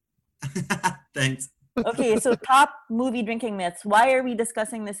penny. Thanks. Okay, so top movie drinking myths. Why are we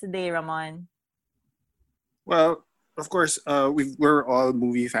discussing this today, Ramon? Well, of course, we're all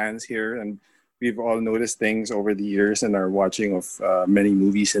movie fans here, and we've all noticed things over the years in our watching of many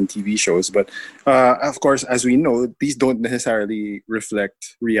movies and TV shows. But of course, as we know, these don't necessarily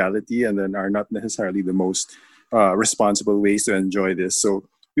reflect reality, and then are not necessarily the most responsible ways to enjoy this. So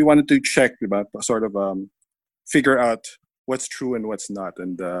we wanted to check about sort of figure out what's true and what's not,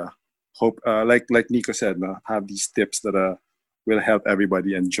 and hope, like Nico said, have these tips that will help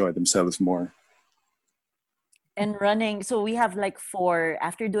everybody enjoy themselves more. And running, so we have like 4,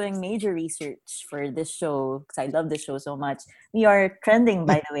 after doing major research for this show, because I love this show so much. We are trending,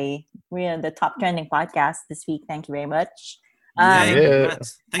 by the way. We're on the top trending podcast this week. Thank you very much.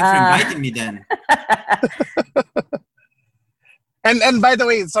 Thanks for inviting me then. And by the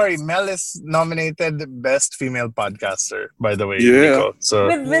way, sorry, Mel is nominated Best Female Podcaster, by the way. Yeah. Nico. So,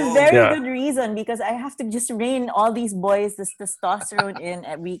 with very good reason, because I have to just rein all these boys, this testosterone in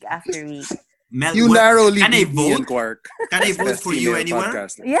week after week. Mel, You narrowly can I beat me vote? and Quark. Can I vote for you anywhere?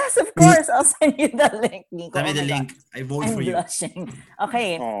 Podcaster. Yes, of course. I'll send you the link, Nico. Send me the my link. God. I vote I'm for you. blushing.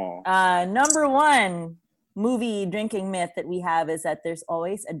 Okay. Aw. Number 1 movie drinking myth that we have is that there's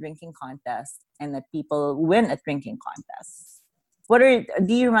always a drinking contest and that people win at drinking contests.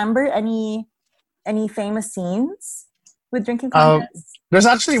 Do you remember any famous scenes with drinking contests? there's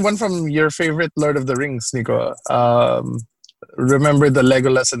actually one from your favorite Lord of the Rings, Nico. Remember the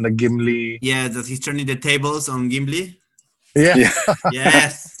Legolas and the Gimli? Yeah, that he's turning the tables on Gimli. Yeah.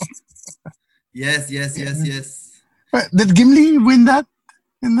 Yes. yes. Did Gimli win that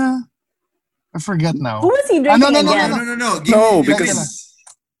in the? I forget now. Who was he drinking again? No. No, Gimli because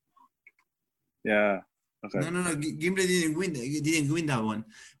yeah. Okay. No. Gimli didn't win. He didn't win that one.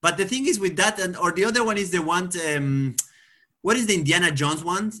 But the thing is with that, or the other one is the one. What is the Indiana Jones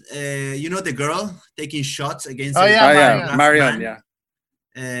one? The girl taking shots against. Marion. Yeah.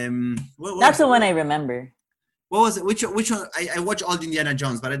 That's the one I remember. What was it? Which one? I watch all the Indiana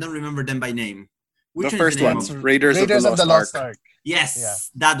Jones, but I don't remember them by name. The first one, Raiders of the Lost Ark. Yes,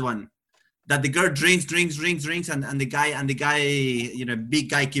 that one. That the girl drinks, and the guy, big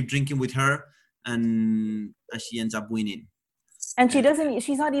guy, keep drinking with her, and she ends up winning. And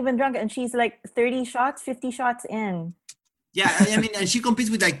she's not even drunk, and she's like 30 shots, 50 shots in. Yeah, I mean, and she competes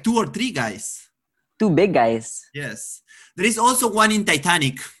with like 2 or 3 guys. 2 big guys. Yes. There is also one in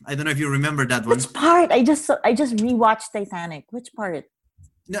Titanic. I don't know if you remember that one. Which part? I just rewatched Titanic. Which part?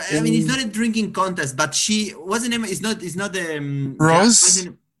 No, I mean, it's not a drinking contest, but what's the name? It's not the Rose.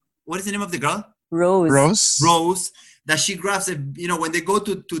 What is the name of the girl? Rose. That she grabs when they go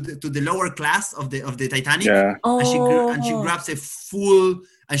to the lower class of the Titanic. Yeah. And she grabs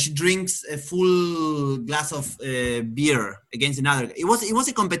and she drinks a full glass of beer against another. It was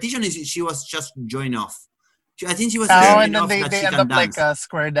a competition. She was just joined off. I think she was. And then they end up dance. Like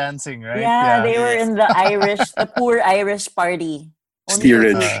square dancing, right? Yeah, they were in the poor Irish party.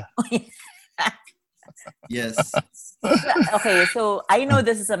 Steerage. Yes. Okay, so I know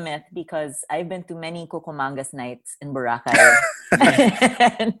this is a myth because I've been to many Cucamongas nights in Boracay.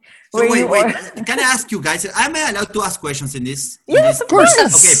 Wait. Can I ask you guys? Am I allowed to ask questions in this? Yes, of course.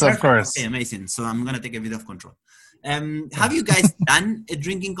 Okay, of course. Okay, amazing. So I'm gonna take a bit of control. Have you guys done a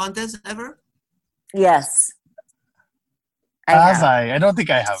drinking contest ever? Yes. I don't think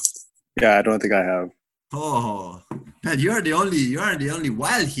I have. Yeah, I don't think I have. Oh, man, you are the only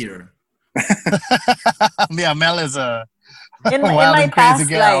wild here. Yeah, Mel is a in wild my and crazy past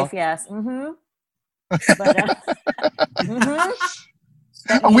gal. life, yes. But,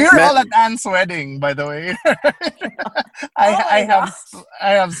 we're all at Anne's wedding, by the way. I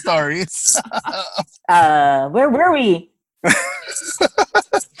have stories. Where were we?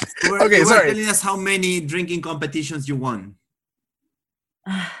 You were telling us how many drinking competitions you won.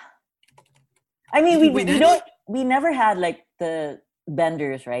 I mean, we never had like the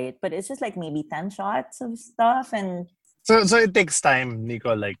benders, right? But it's just like maybe 10 shots of stuff, and so it takes time,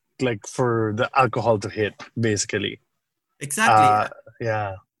 Nico, like for the alcohol to hit, basically. Exactly.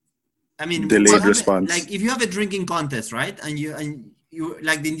 Yeah. I mean, delayed response. Like if you have a drinking contest, right, and you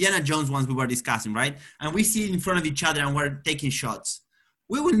like the Indiana Jones ones we were discussing, right, and we see in front of each other and we're taking shots.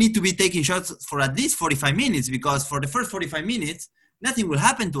 We will need to be taking shots for at least 45 minutes because for the first 45 minutes, nothing will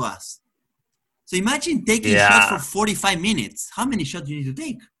happen to us. So imagine taking shots for 45 minutes. How many shots do you need to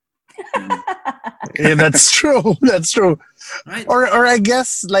take? Yeah, that's true. That's true. Right. Or I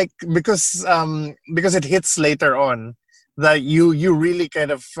guess like because it hits later on, that you really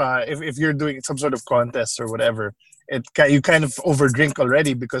kind of if you're doing some sort of contest or whatever, you kind of overdrink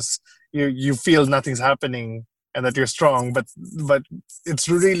already because you feel nothing's happening and that you're strong, but it's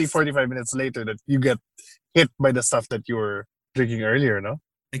really 45 minutes later that you get hit by the stuff that you were drinking earlier, no?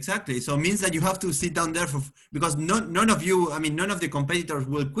 Exactly. So it means that you have to sit down there because none of the competitors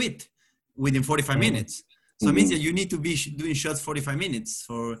will quit within 45 minutes. So it means that you need to be doing shots 45 minutes.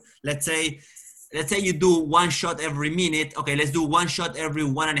 For let's say you do one shot every minute. Okay, let's do one shot every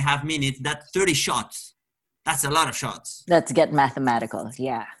 1.5 minutes. That's 30 shots. That's a lot of shots. Let's get mathematical.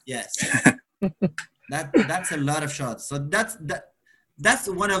 Yeah. Yes. That's a lot of shots. So that's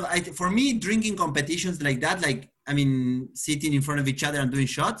one of for me, drinking competitions like that, sitting in front of each other and doing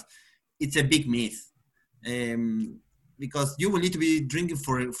shots, it's a big myth. Because you will need to be drinking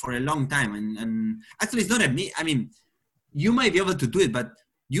for a long time. And actually, it's not a myth. I mean, you might be able to do it, but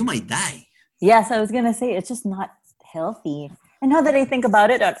you might die. Yes, I was going to say, it's just not healthy. And now that I think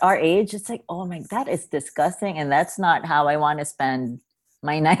about it at our age, it's like, oh my, that is disgusting. And that's not how I want to spend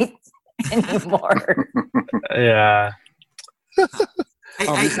my night anymore. Yeah.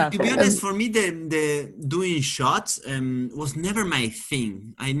 To be honest, for me, the doing shots was never my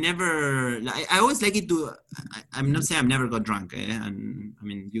thing. I always like it to. I'm not saying I've never got drunk, and I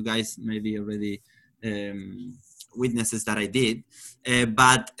mean, you guys maybe already witnesses that I did,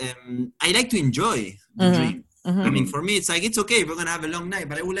 but I like to enjoy the drink. I mean, for me, it's like it's okay if we're gonna have a long night,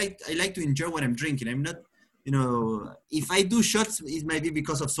 but I like to enjoy what I'm drinking. I'm not. If I do shots, it might be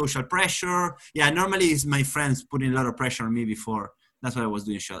because of social pressure. Yeah, normally it's my friends putting a lot of pressure on me before. That's why I was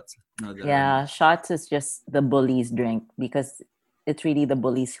doing shots. Shots is just the bullies' drink because it's really the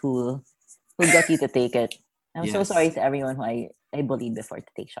bullies who get you to take it. I'm so sorry to everyone who I bullied before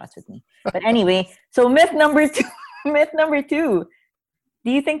to take shots with me. But anyway, so myth number two.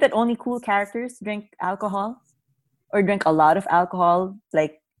 Do you think that only cool characters drink alcohol? Or drink a lot of alcohol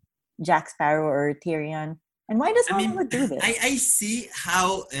like Jack Sparrow or Tyrion? And why does Hollywood do this? I see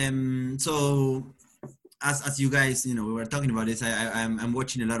how so as you guys, we were talking about this. I'm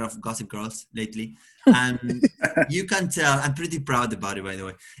watching a lot of Gossip Girls lately, and you can tell. I'm pretty proud about it, by the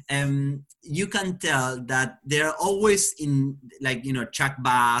way. You can tell that they're always in, Chuck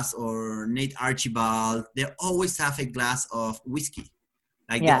Bass or Nate Archibald. They always have a glass of whiskey.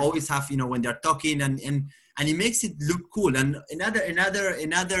 They always have, when they're talking, and it makes it look cool. And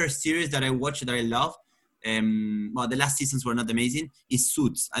another series that I watch that I love. The last seasons were not amazing. Is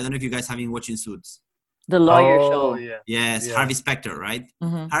Suits. I don't know if you guys have been watching Suits. The lawyer show. Yeah. Yes, Yeah. Harvey Specter, right?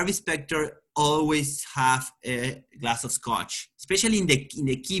 Mm-hmm. Harvey Specter always have a glass of scotch, especially in the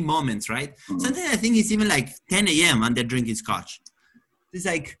key moments, right? Mm-hmm. Sometimes I think it's even like 10 a.m. and they're drinking scotch. It's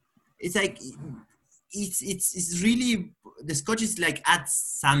really, the scotch is adds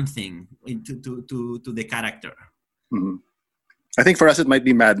something to the character. Mm-hmm. I think for us it might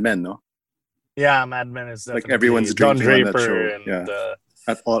be Mad Men, no? Yeah, Mad Men is definitely everyone's Don drinking on that Draper show. and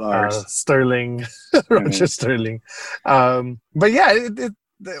At all hours. Sterling, Roger Sterling. But yeah,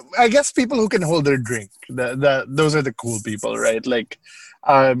 I guess people who can hold their drink, those are the cool people, right?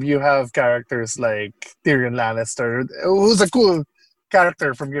 You have characters like Tyrion Lannister, who's a cool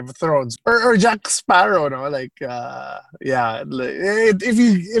character from Game of Thrones, or Jack Sparrow, no?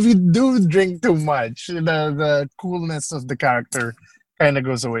 If you do drink too much, the coolness of the character kind of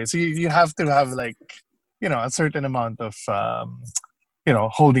goes away. So you have to have a certain amount of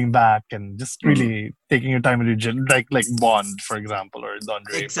holding back and just really taking your time with your like Bond, for example, or Don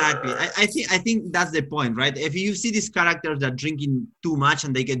Draper. Exactly. I think that's the point, right? If you see these characters that are drinking too much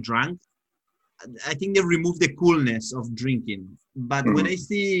and they get drunk, I think they remove the coolness of drinking. But when I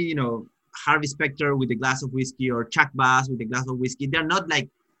see, Harvey Specter with a glass of whiskey or Chuck Bass with a glass of whiskey, they're not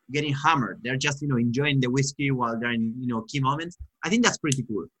getting hammered. They're just, enjoying the whiskey while they're in, key moments. I think that's pretty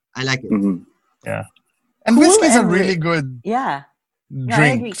cool. I like it. Mm-hmm. Yeah. And cool, whiskey's a really good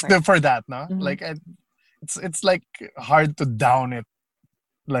drink for that, no? Mm-hmm. It's hard to down it,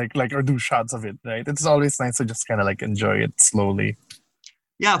 or do shots of it, right? It's always nice to just kind of enjoy it slowly.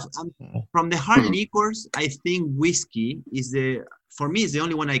 Yeah, from the hard liquors, I think whiskey is for me is the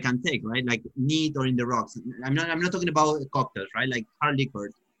only one I can take, right? Like neat or in the rocks. I'm not talking about cocktails, right? Like hard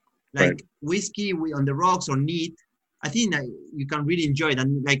liquors, whiskey on the rocks or neat. I think that you can really enjoy it.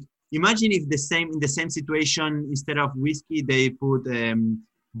 And imagine if in the same situation, instead of whiskey, they put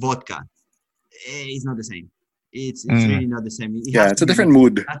vodka. It's not the same. It's really not the same. It's a different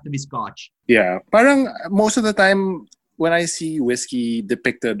mood. It has to be scotch. Yeah. Parang most of the time, when I see whiskey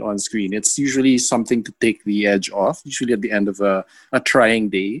depicted on screen, it's usually something to take the edge off, usually at the end of a trying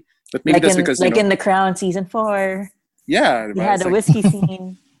day. But maybe that's because... in The Crown season 4. Yeah. We had a whiskey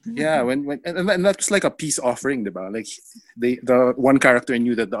scene. Yeah, and that's like a peace offering, diba? Like the one character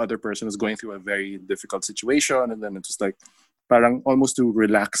knew that the other person was going through a very difficult situation, and then it's just like parang almost to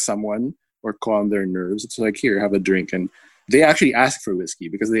relax someone or calm their nerves. It's like, here, have a drink. And they actually asked for whiskey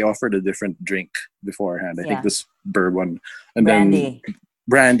because they offered a different drink beforehand. I think this bourbon and brandy. then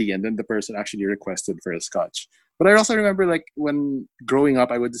brandy, and then the person actually requested for a scotch. But I also remember, like, when growing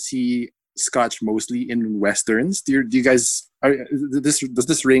up, I would see scotch mostly in westerns. Do you guys does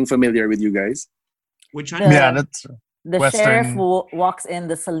this ring familiar with you guys? Which one? Yeah, that's The Western. sheriff walks in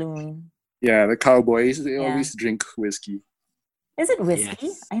the saloon. Yeah, the cowboys, they Yeah. always drink whiskey. Is it whiskey?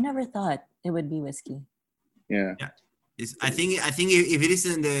 Yes. I never thought it would be whiskey. Yeah. I think if it is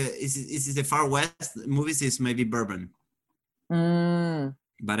in the far west, movies is maybe bourbon. Mm.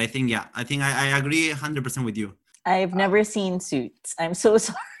 But I think I agree 100% with you. I've never seen Suits. I'm so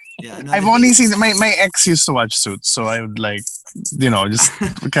sorry. Yeah, no, I've only seen my ex used to watch Suits, so I would like, just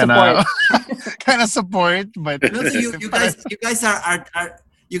kind of support. But no, so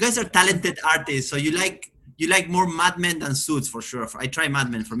you guys are talented artists, so you like more Mad Men than Suits for sure. I try Mad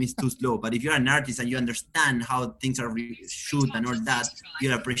Men, for me it's too slow. But if you're an artist and you understand how things are shoot and all that,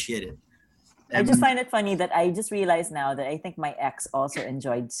 you'll appreciate it. I just find it funny that I just realized now that I think my ex also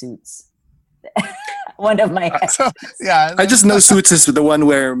enjoyed Suits. One of my ex. so, yeah, I just know Suits is the one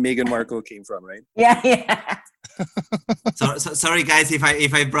where Meghan Markle came from, right? Yeah. So sorry guys if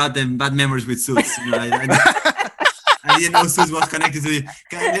I brought them bad memories with Suits. I didn't know Suits was connected to it.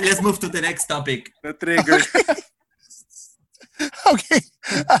 Okay, let's move to the next topic. The trigger. Okay.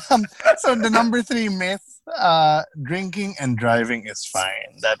 So the number 3 myth, drinking and driving is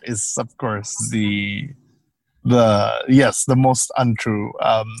fine. That is, of course, the most untrue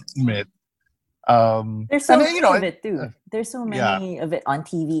myth. There's so many many of it too. There's so many of it on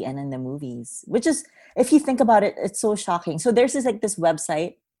TV and in the movies, which is, if you think about it, it's so shocking. So there's this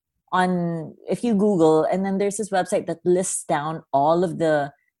website if you Google, and then there's this website that lists down all of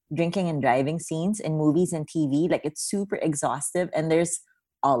the drinking and driving scenes in movies and TV. Like, it's super exhaustive, and there's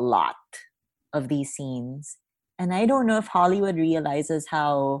a lot of these scenes. And I don't know if Hollywood realizes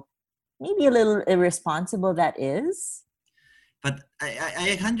how maybe a little irresponsible that is. But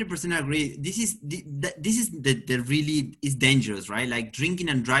I 100% agree. This is the really is dangerous, right? Like, drinking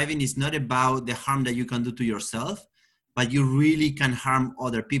and driving is not about the harm that you can do to yourself, but you really can harm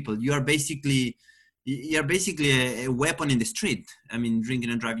other people. You're basically a weapon in the street. I mean,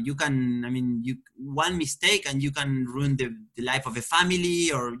 drinking and driving. One mistake and you can ruin the life of a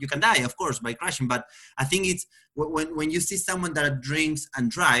family, or you can die, of course, by crashing. But I think it's when you see someone that drinks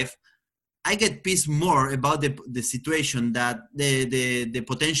and drive, I get pissed more about the situation that the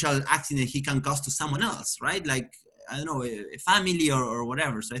potential accident he can cause to someone else, right? Like, I don't know, a family or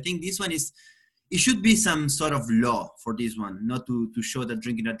whatever. So I think this one it should be some sort of law for this one, not to show that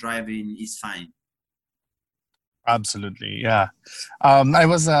drinking and driving is fine. Absolutely, yeah. I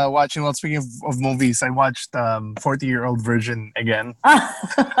was watching. Well, speaking of movies, I watched 40-Year-Old Virgin again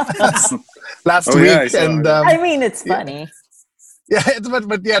last week, and I mean, it's funny. Yeah,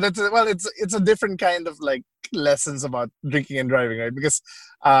 but yeah, it's a different kind of like lessons about drinking and driving, right? Because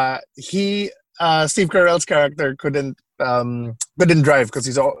Steve Carell's character couldn't drive because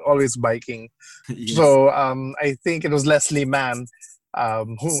he's always biking. Yes. So I think it was Leslie Mann,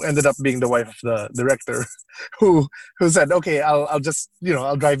 who ended up being the wife of the director, who said, "Okay, I'll just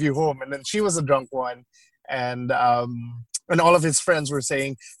I'll drive you home," and then she was a drunk one, and all of his friends were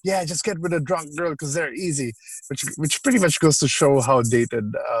saying, "Yeah, just get with a drunk girl because they're easy," which pretty much goes to show how dated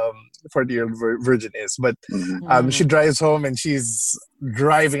 40-Year-Old Virgin is. But she drives home and she's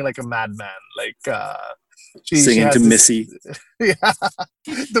driving like a madman, like singing to Missy. Yeah,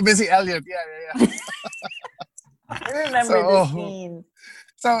 to Missy Elliott. Yeah. I remember this scene.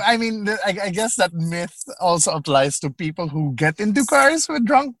 So I mean, I guess that myth also applies to people who get into cars with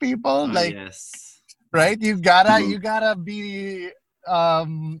drunk people. Yes. Right? You gotta be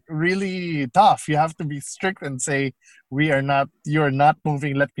really tough. You have to be strict and say, you're not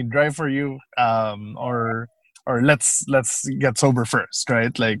moving, let me drive for you, or let's get sober first,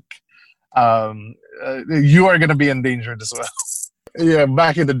 right? Like you are gonna be endangered as well. Yeah,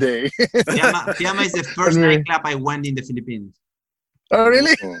 back in the day. Fiamma is the first nightclub I went in the Philippines. Oh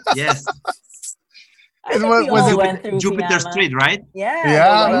really? Yes. Was it Jupiter Fiamma. Street, right?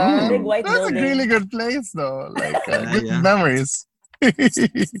 Yeah. Big white that's building. a really good place, though. Like good memories.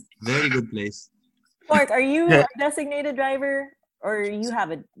 Very good place. Mark, are you a designated driver, or you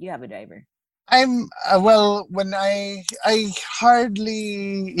have a driver? I'm when I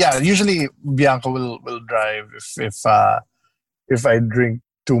hardly usually Bianca will drive if I drink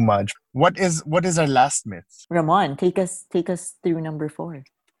too much. What is our last myth? Ramon, take us through number 4.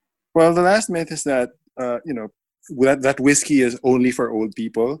 Well, the last myth is that that whiskey is only for old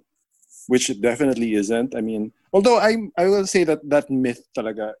people, which it definitely isn't. I mean, although I will say that myth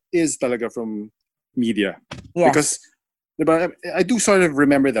talaga is talaga from media. Yes. Because diba, I do sort of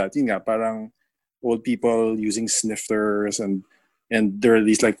remember that. Yun nga, parang old people using snifters and there are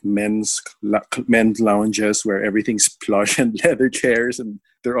these like men's lounges where everything's plush and leather chairs and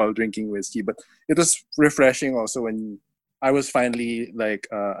they're all drinking whiskey. But it was refreshing also when I was finally like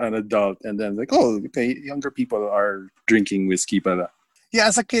an adult and then like, oh, okay, younger people are drinking whiskey pala. Yeah,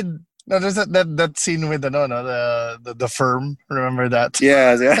 as a kid, no, there's that scene with the firm. Remember that?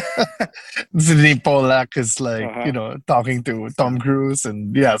 Yeah. Sidney Pollack is like talking to Tom Cruise,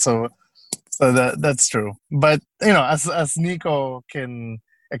 and yeah, so that's true. But as Nico can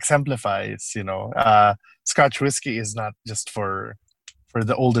exemplifies, Scotch whiskey is not just for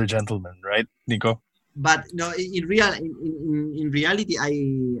the older gentlemen, right, Nico? But no, in reality,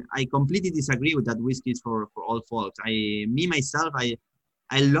 I completely disagree with that whiskey is for all folks.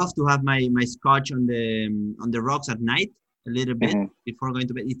 I love to have my Scotch on the rocks at night a little bit before going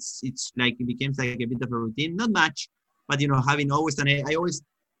to bed. It's like it becomes like a bit of a routine, not much, but having always, and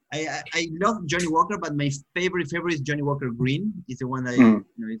I love Johnny Walker, but my favorite is Johnny Walker Green. It's the one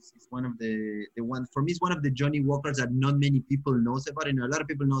it's one of the one for me. It's one of the Johnny Walkers that not many people knows about. A lot of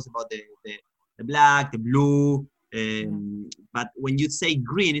people knows about the black, the blue. But when you say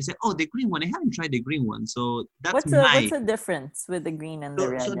green, you say, "Oh, the green one." I haven't tried the green one, so that's what's the difference with the green and the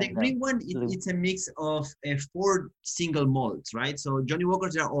red? So the green one, it's a mix of 4 single malts, right? So Johnny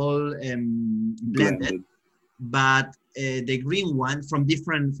Walkers are all blended, but the green one from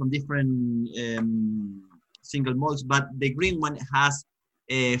different single malts. But the green one has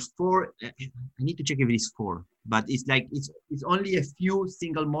 4. I need to check if it is 4, but it's like it's only a few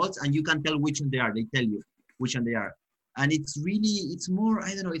single malts, and you can tell which one they are. They tell you which one they are, and it's more,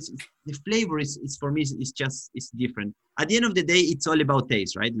 I don't know, it's the flavor is for me it's different. At the end of the day, it's all about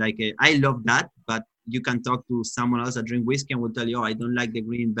taste, right? Like I love that, but you can talk to someone else that drink whiskey and will tell you, oh, I don't like the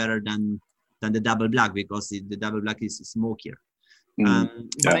green better than the double black because the double black is smokier.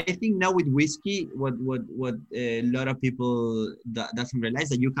 But I think now with whiskey, what a lot of people doesn't realize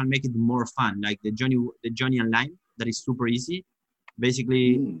that you can make it more fun, like the Johnny and lime, that is super easy.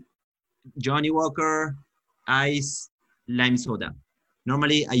 Basically, Johnny Walker, ice, lime soda.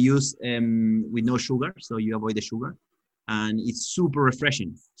 Normally I use with no sugar, so you avoid the sugar, and it's super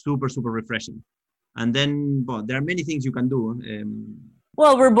refreshing, super refreshing. And then there are many things you can do.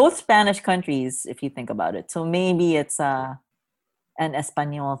 Well, we're both Spanish countries if you think about it, so maybe it's an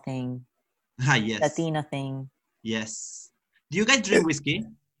Espanol thing, yes, Latina thing. Yes. Do you guys drink whiskey?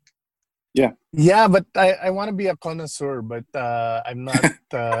 Yeah, but I want to be a connoisseur, but I'm not.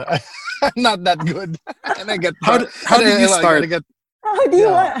 I'm not that good. And I get how did you start?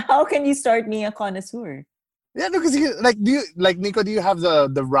 How can you start being a connoisseur? Yeah, because Nico? Do you have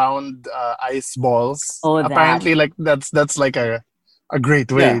the round ice balls? Oh, apparently, like that's like a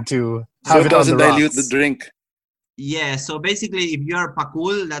great way to have it it doesn't on the dilute rocks. the drink. Yeah. So basically, if you are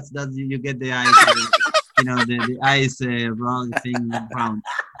pakul, that's you get the ice. The ice round thing round.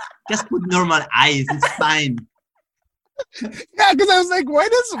 Just put normal ice. It's fine. Yeah, because I was like, why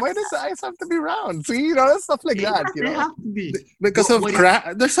does the ice have to be round? See, stuff like that. They have to be because of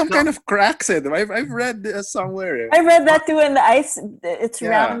crack. There's some kind of cracks in them. I've read somewhere. I read that too. And the ice, it's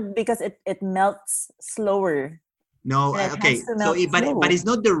round because it melts slower. No, okay. So, but it's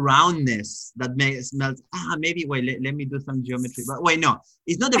not the roundness that makes melt. Maybe wait. Let me do some geometry. But wait, no,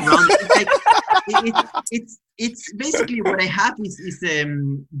 it's not the roundness. It's basically what I have is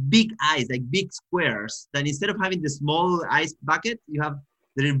big ice, like big squares. Then instead of having the small ice bucket, you have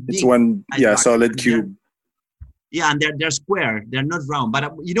the big. It's one, solid cube. And they're square. They're not round.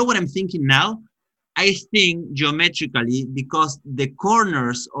 But you know what I'm thinking now? I think geometrically, because the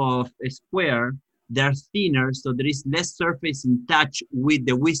corners of a square, they're thinner, so there is less surface in touch with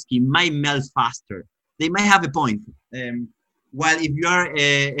the whiskey, might melt faster. They might have a point. While if you are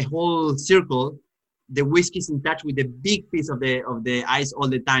a whole circle, the whiskey is in touch with the big piece of the ice all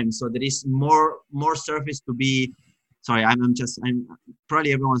the time, so there is more surface to be. Sorry, I'm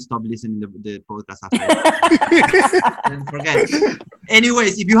probably everyone stopped listening to the podcast after. And forget.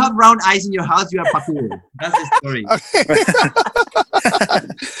 Anyways, if you have round ice in your house, you are pakul. That's the story.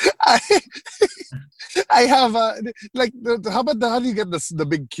 I have how do you get the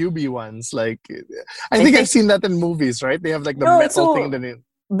big cubey ones? Like I think I've seen that in movies, right? They have like the metal thing in it.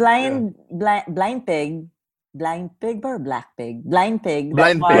 Blind pig or black pig? Blind pig.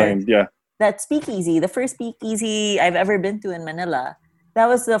 Yeah. That speakeasy, the first speakeasy I've ever been to in Manila. That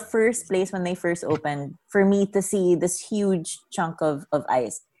was the first place when they first opened for me to see this huge chunk of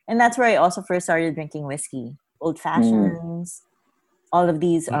ice. And that's where I also first started drinking whiskey. Old fashions, all of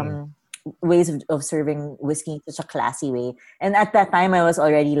these ways of serving whiskey in such a classy way. And at that time, I was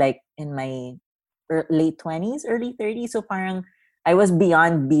already like in my late 20s, early 30s. So parang I was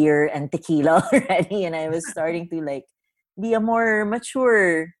beyond beer and tequila already. And I was starting to like be a more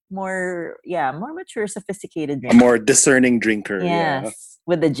mature, more mature, sophisticated drinker. A more discerning drinker. Yes, Yeah.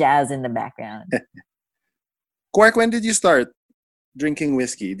 with the jazz in the background. Quark, when did you start drinking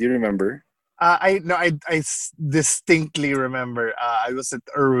whiskey? Do you remember? I distinctly remember. I was at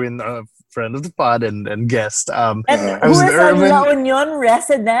Erwin, a friend of the pod and guest. And I who was is at a Erwin. La Union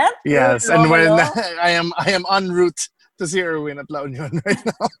resident? Yes, Erwin and when Lolo? I am en route to see Erwin at La Union right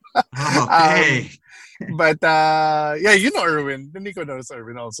now. Okay. But yeah, you know Erwin. Nico knows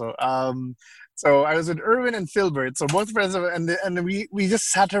Erwin also. So I was with Erwin and Philbert, so both friends, and we just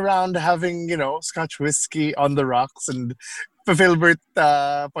sat around having Scotch whiskey on the rocks, and Philbert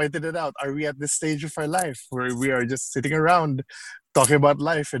pointed it out. Are we at this stage of our life where we are just sitting around talking about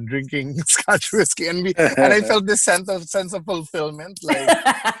life and drinking Scotch whiskey? And I felt this sense of fulfillment. Like,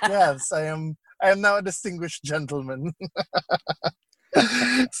 yes, I am now a distinguished gentleman.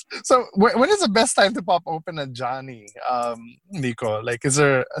 So when is the best time to pop open a Johnny, Nico? Like, is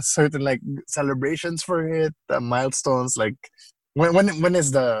there a certain like celebrations for it, milestones? Like, when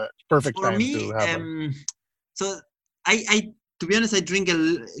is the perfect For time me, to have one? so I to be honest, I drink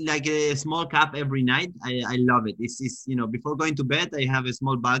like a small cup every night. I love it. It's before going to bed, I have a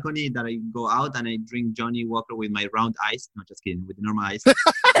small balcony that I go out and I drink Johnny Walker with my round eyes. Not just kidding, with the normal eyes.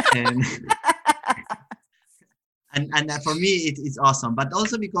 and and for me it's awesome, but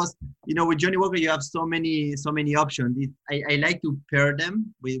also because with Johnny Walker you have so many options. I like to pair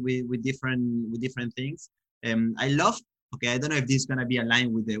them with different things. I love, okay, I don't know if this is gonna be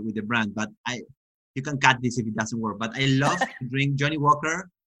aligned with the brand, but you can cut this if it doesn't work, but I love to drink Johnny Walker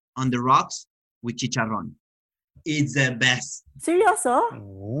on the rocks with chicharron. It's the best. Serioso?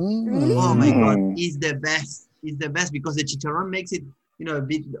 Really? Oh my god, it's the best because the chicharron makes it a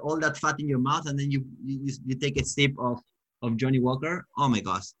bit all that fat in your mouth, and then you take a sip of Johnny Walker. Oh my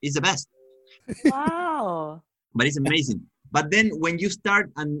gosh, it's the best. Wow. But it's amazing. But then when you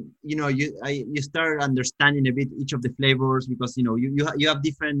start and you start understanding a bit each of the flavors, because you have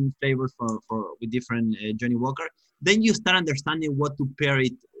different flavors for with different Johnny Walker. Then you start understanding what to pair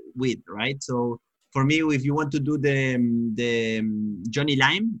it with, right? So for me, if you want to do the Johnny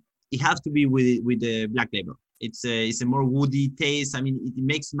Lime, it has to be with the Black Label. It's a more woody taste. I mean, it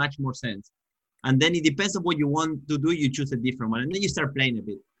makes much more sense. And then it depends on what you want to do. You choose a different one, and then you start playing a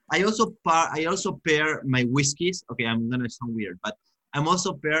bit. I also pair my whiskeys. Okay, I'm gonna sound weird, but I'm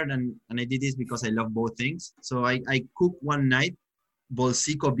also paired, and I did this because I love both things. So I cook one night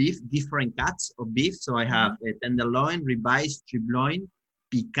bolsico beef, different cuts of beef. So I have a tenderloin, ribeye, strip loin,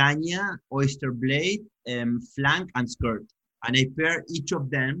 picanha, oyster blade, flank, and skirt. And I pair each of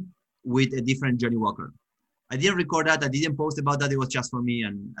them with a different Johnny Walker. I didn't record that. I didn't post about that. It was just for me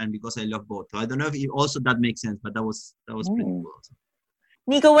and because I love both. So I don't know if also that makes sense, but that was pretty cool also.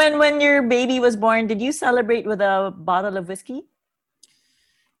 Nico, when your baby was born, did you celebrate with a bottle of whiskey?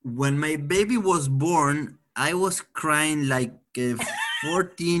 When my baby was born, I was crying like a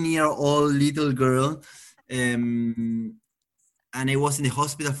 14-year-old little girl. And I was in the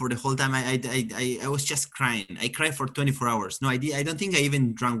hospital for the whole time. I was just crying. I cried for 24 hours. No, I don't think I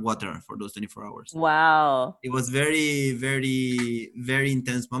even drank water for those 24 hours. Wow. It was very, very, very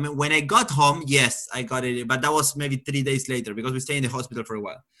intense moment. When I got home, yes, I got it. But that was maybe 3 days later because we stayed in the hospital for a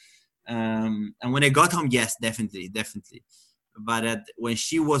while. And when I got home, yes, definitely. But when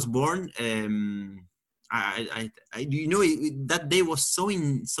she was born, that day was so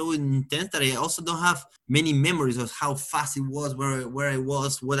intense that I also don't have many memories of how fast it was, where I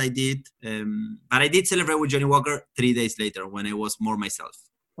was, what I did. But I did celebrate with Johnny Walker 3 days later when I was more myself.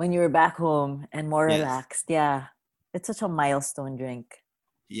 When you were back home and more Yes. relaxed. Yeah. It's such a milestone drink.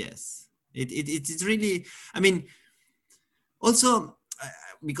 Yes. It's really, I mean, also,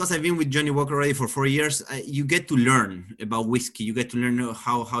 because I've been with Johnny Walker already for 4 years, you get to learn about whiskey. You get to learn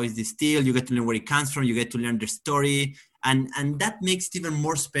how it's distilled. You get to learn where it comes from. You get to learn the story. And that makes it even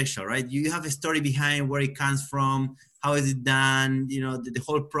more special, right? You have a story behind where it comes from, how is it done, the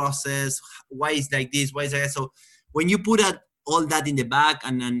whole process, why is like this, why is that. So when you put all that in the back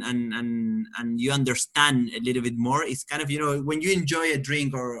and you understand a little bit more, it's kind of, when you enjoy a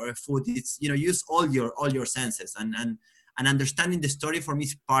drink or a food, it's, use all your senses and understanding the story for me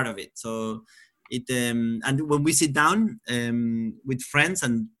is part of it. So it and when we sit down with friends,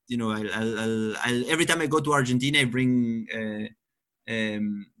 and I'll every time I go to Argentina, I bring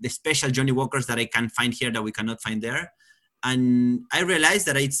the special Johnny Walkers that I can find here that we cannot find there, And I realized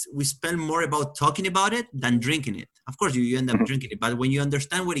that we spend more about talking about it than drinking it. Of course, you end up drinking it, but when you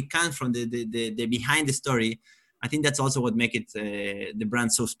understand where it comes from, the behind the story, I think that's also what makes it the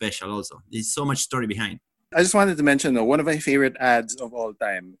brand so special. Also, there's so much story behind. I just wanted to mention, though, one of my favorite ads of all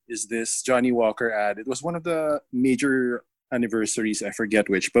time is this Johnnie Walker ad. It was one of the major anniversaries, I forget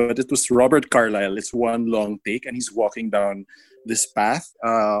which, but it was Robert Carlyle. It's one long take, and he's walking down this path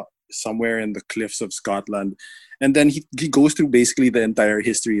somewhere in the cliffs of Scotland. And then he goes through basically the entire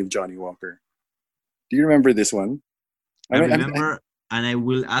history of Johnnie Walker. Do you remember this one? I remember, and I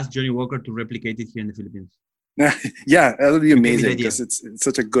will ask Johnnie Walker to replicate it here in the Philippines. Yeah, that would be amazing because it's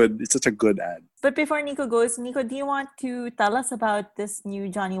such a good ad. But before Nico goes, Nico, do you want to tell us about this new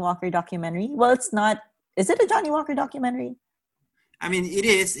Johnnie Walker documentary? Well, it's not. Is it a Johnnie Walker documentary? I mean, it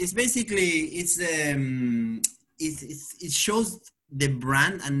is. It's basically it shows the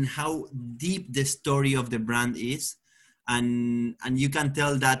brand and how deep the story of the brand is, and you can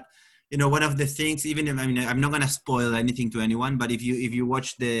tell that, you know, one of the things, even if, I mean, I'm not gonna spoil anything to anyone, but if you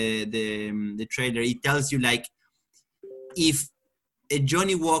watch the trailer, it tells you, like, if the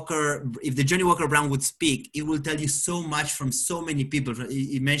Johnnie Walker brand would speak, it will tell you so much from so many people.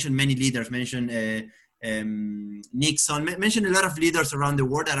 It mentioned many leaders, mentioned Nixon, mentioned a lot of leaders around the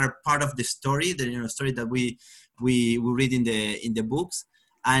world that are part of the story, story that we read in the books,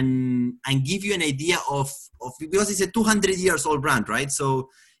 and give you an idea of because it's a 200 years old brand, right? So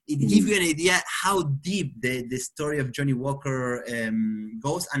it gives you an idea how deep the story of Johnnie Walker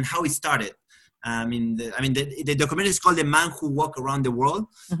goes and how it started. The documentary is called "The Man Who Walked Around the World,"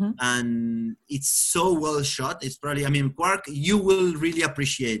 and it's so well shot. It's probably, Quark, you will really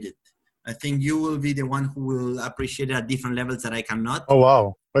appreciate it. I think you will be the one who will appreciate it at different levels that I cannot. Oh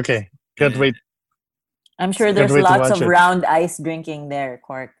wow! Okay, can't wait. I'm sure there's lots of round ice drinking there,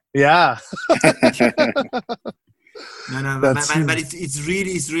 Quark. Yeah. No, but it's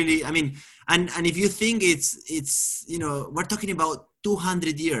really. I mean, and if you think it's we're talking about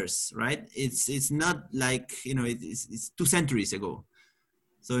 200 years, right? It's not like it's 2 centuries ago,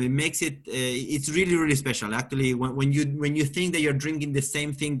 so it makes it it's really, really special. Actually, when you think that you're drinking the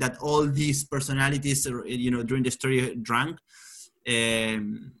same thing that all these personalities during the story drank,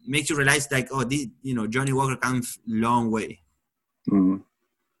 makes you realize, like, Johnnie Walker comes long way. Mm.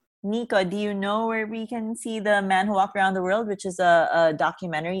 Nico, do you know where we can see The Man Who Walked Around the World, which is a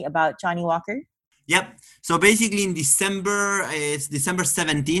documentary about Johnnie Walker? Yep. So basically in December, it's December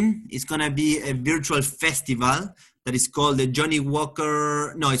 17, it's going to be a virtual festival that is called the Johnnie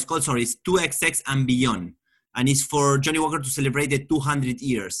Walker, it's 2XX and Beyond. And it's for Johnnie Walker to celebrate the 200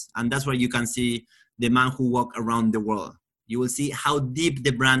 years. And that's where you can see The Man Who Walked Around the World. You will see how deep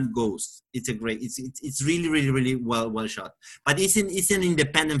the brand goes. It's it's really, really, really well shot. But it's an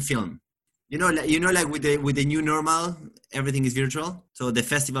independent film. Like with the new normal, everything is virtual. So the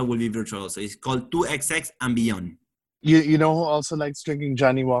festival will be virtual. So it's called 2XX and Beyond. You know who also likes drinking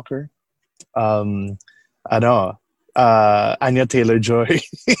Johnnie Walker? I know. Anya Taylor-Joy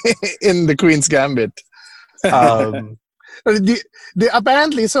in The Queen's Gambit.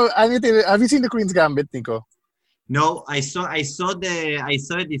 Apparently, so Anya Taylor, have you seen The Queen's Gambit, Nico? No, I saw it.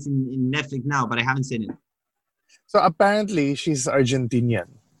 It's in Netflix now, but I haven't seen it. So apparently, she's Argentinian.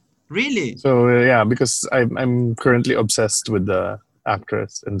 Really? So yeah, because I'm currently obsessed with the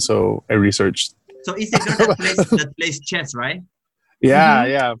actress, and so I researched. So it's the girl that plays chess, right? Yeah,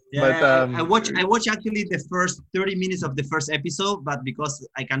 mm-hmm. Yeah. But I watch actually the first 30 minutes of the first episode, but because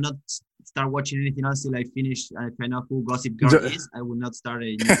I cannot start watching anything else till I finish, I find out who Gossip Girl is. I will not start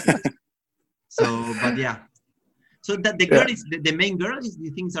a new series. So, but yeah. So that the girl is the main girl. Do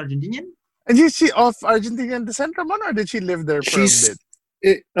you think is Argentinian? And is she of Argentinian descent, Ramon, or did she live there for a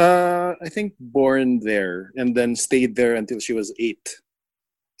bit? I think born there and then stayed there until she was 8.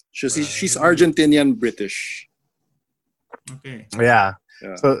 She's Argentinian British. Okay. Yeah.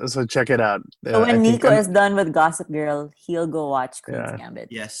 So check it out. So when Nico is done with Gossip Girl, he'll go watch Queen's Gambit.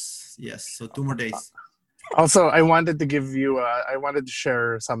 Yes. So 2 more days. Also, I wanted to give you. I wanted to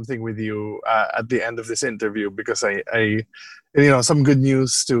share something with you at the end of this interview because I some good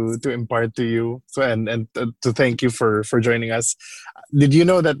news to impart to you. So and to thank you for joining us. Did you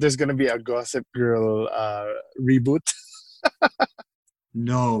know that there's going to be a Gossip Girl reboot?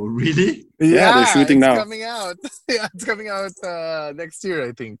 No, really? Yeah, they're shooting now. It's coming out. Yeah, it's coming out next year,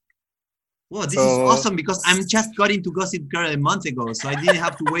 I think. Well, this is awesome because I'm just got into Gossip Girl a month ago, so I didn't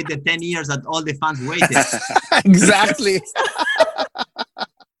have to wait the 10 years that all the fans waited. Exactly.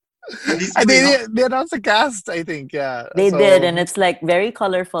 They announced the cast, I think. Yeah, they did, and it's like very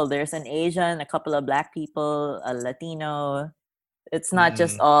colorful. There's an Asian, a couple of Black people, a Latino. It's not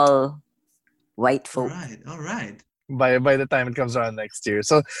just all white folk. All right. by the time it comes around next year.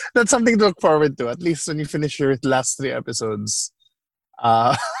 So that's something to look forward to. At least when you finish your last 3 episodes,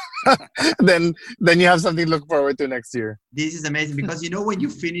 uh, then you have something to look forward to next year. This is amazing because when you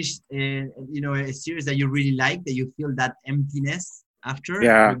finish a series that you really like, that you feel that emptiness after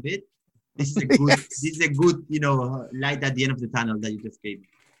a bit. This is a good light at the end of the tunnel that you just gave me.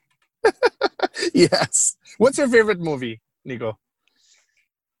 Yes. What's your favorite movie, Nico?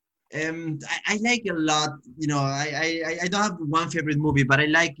 I like a lot. I don't have one favorite movie, but I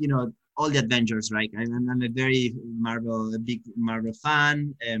like all the Avengers. Right, I'm a big Marvel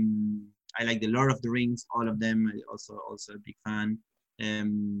fan. I like the Lord of the Rings, all of them. I also a big fan.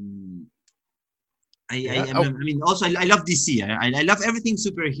 I love DC. I love everything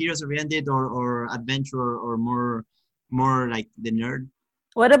superheroes oriented or adventure or more like the nerd.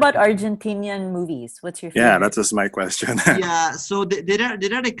 What about Argentinian movies? What's your favorite? Yeah, that was my question. Yeah, so there are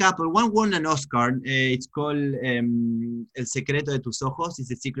a couple. One won an Oscar. It's called El Secreto de Tus Ojos. It's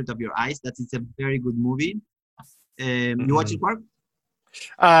The Secret of Your Eyes. It's a very good movie. You watch it, Mark?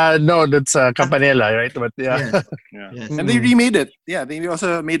 No, that's Campanella, right? But yeah. Yes. And they remade it. Yeah, they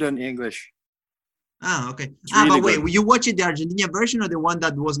also made it in English. Ah, okay. Really but wait, you watch it the Argentinian version or the one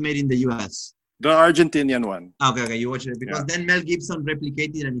that was made in the US? The Argentinian one. Okay, you watch it because then Mel Gibson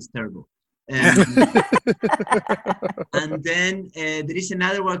replicated and it's terrible. And then there is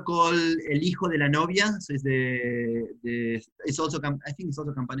another one called El Hijo de la Novia. So it's it's also I think it's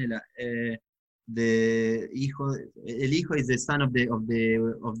also Campanella. El Hijo is the son of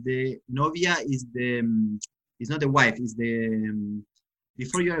the novia is it's not the wife. It's the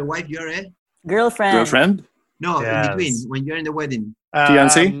before you're a wife you're a girlfriend. No, yes. In between when you're in the wedding.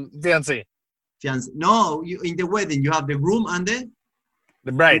 Fiancé. No, in the wedding you have the groom and the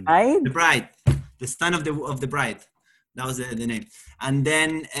bride. The bride, the son of the bride. That was the name. And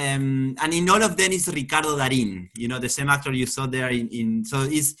then and in all of them is Ricardo Darín. The same actor you saw there in so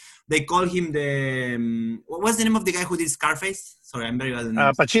they call him the what was the name of the guy who did Scarface? Sorry, I'm very bad at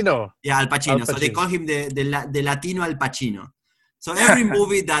names. Pacino. Yeah, Al Pacino. So they call him the Latino Al Pacino. So every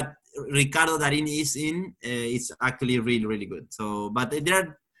movie that Ricardo Darín is in, it's actually really, really good. So, but there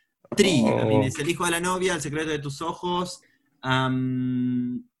are 3. I mean, it's El Hijo de la Novia, El Secreto de Tus Ojos. There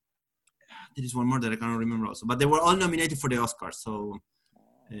is one more that I cannot remember also. But they were all nominated for the Oscars. So,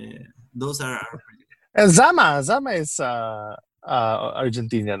 those are pretty good. And Zama is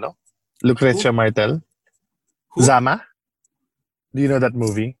Argentina, no? Lucrecia Martel. Who? Zama. Do you know that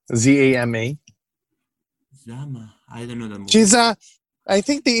movie? Zama. Zama. I don't know that movie. She's I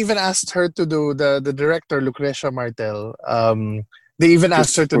think they even asked her to do the director Lucrecia Martel. They even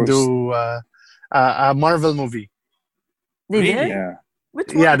asked her to do a Marvel movie. They did? Yeah.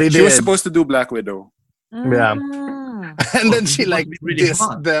 Which one? Yeah, they did. She was supposed to do Black Widow. Yeah. And then she really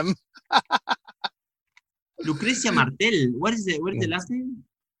dissed them. Lucrecia Martel. What is the last name?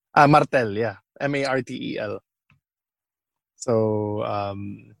 Martel, yeah. Martel. So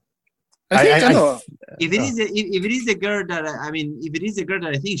if it is the girl that I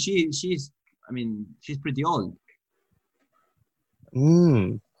think she's pretty old.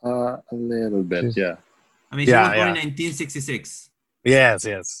 A little bit, yeah. I mean, she was born in 1966. Yes.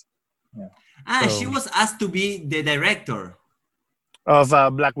 Yeah. She was asked to be the director of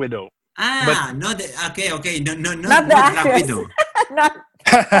Black Widow. Okay. No, not the Black actress. Widow.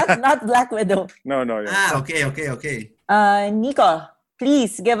 not Black Widow. No. Yeah. Okay. Nico,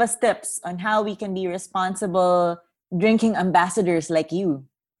 please give us tips on how we can be responsible drinking ambassadors like you.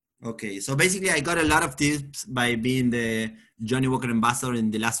 Okay, so basically I got a lot of tips by being the Johnnie Walker ambassador in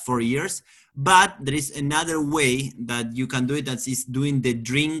the last 4 years, but there is another way that you can do it, that is doing the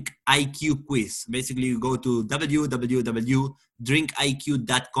Drink IQ quiz. Basically, you go to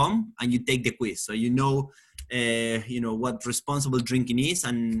www.drinkiq.com and you take the quiz. So you know what responsible drinking is,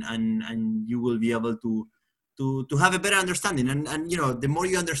 and you will be able to have a better understanding. And the more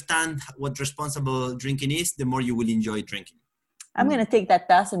you understand what responsible drinking is, the more you will enjoy drinking. I'm going to take that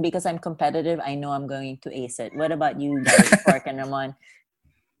test, and because I'm competitive, I know I'm going to ace it. What about you guys, Mark and Ramon?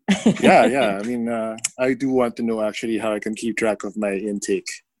 Yeah. I mean, I do want to know actually how I can keep track of my intake.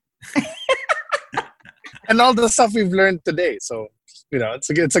 And all the stuff we've learned today. So,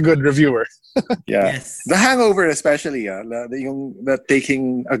 it's a good reviewer. Yeah. Yes. The hangover especially, the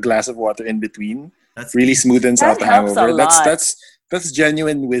taking a glass of water in between really smoothens out the hangover. That's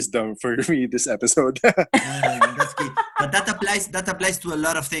genuine wisdom for me this episode. That's key. But that applies to a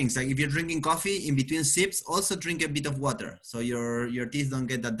lot of things. Like if you're drinking coffee, in between sips, also drink a bit of water so your teeth don't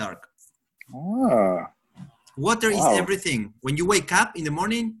get that dark. Water is everything. When you wake up in the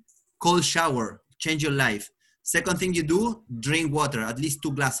morning, cold shower, change your life. Second thing you do, drink water, at least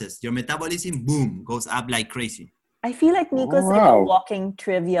 2 glasses. Your metabolism, boom, goes up like crazy. I feel like Nico's like a walking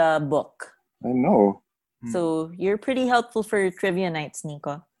trivia book. I know. So you're pretty helpful for trivia nights,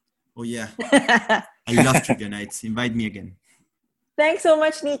 Nico. Oh, yeah. I love trivia nights. Invite me again. Thanks so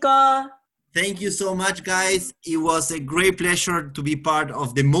much, Nico. Thank you so much, guys. It was a great pleasure to be part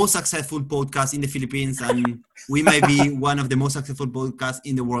of the most successful podcast in the Philippines, and we might be one of the most successful podcasts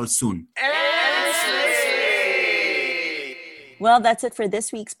in the world soon. Well, that's it for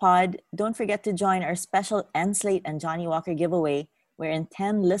this week's pod. Don't forget to join our special Enslate and Johnnie Walker giveaway, wherein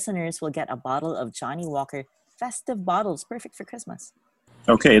 10 listeners will get a bottle of Johnnie Walker festive bottles, perfect for Christmas.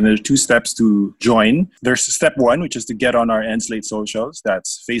 Okay, and there's 2 steps to join. There's step 1, which is to get on our Enslate socials.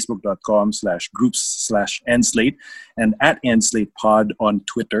 That's facebook.com/groups/Enslate and @EnslatePod on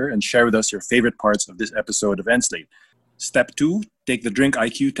Twitter, and share with us your favorite parts of this episode of Enslate. Step 2, take the Drink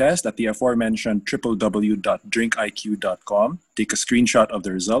IQ test at the aforementioned www.drinkiq.com. Take a screenshot of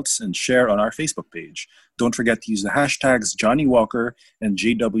the results and share on our Facebook page. Don't forget to use the hashtags Johnnie Walker and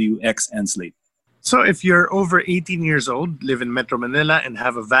JWXEnslate. So if you're over 18 years old, live in Metro Manila, and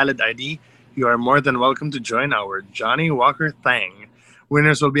have a valid ID, you are more than welcome to join our Johnnie Walker Thang.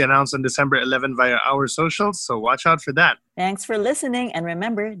 Winners will be announced on December 11 via our socials, so watch out for that. Thanks for listening, and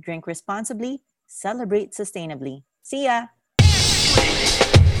remember, drink responsibly, celebrate sustainably. See ya!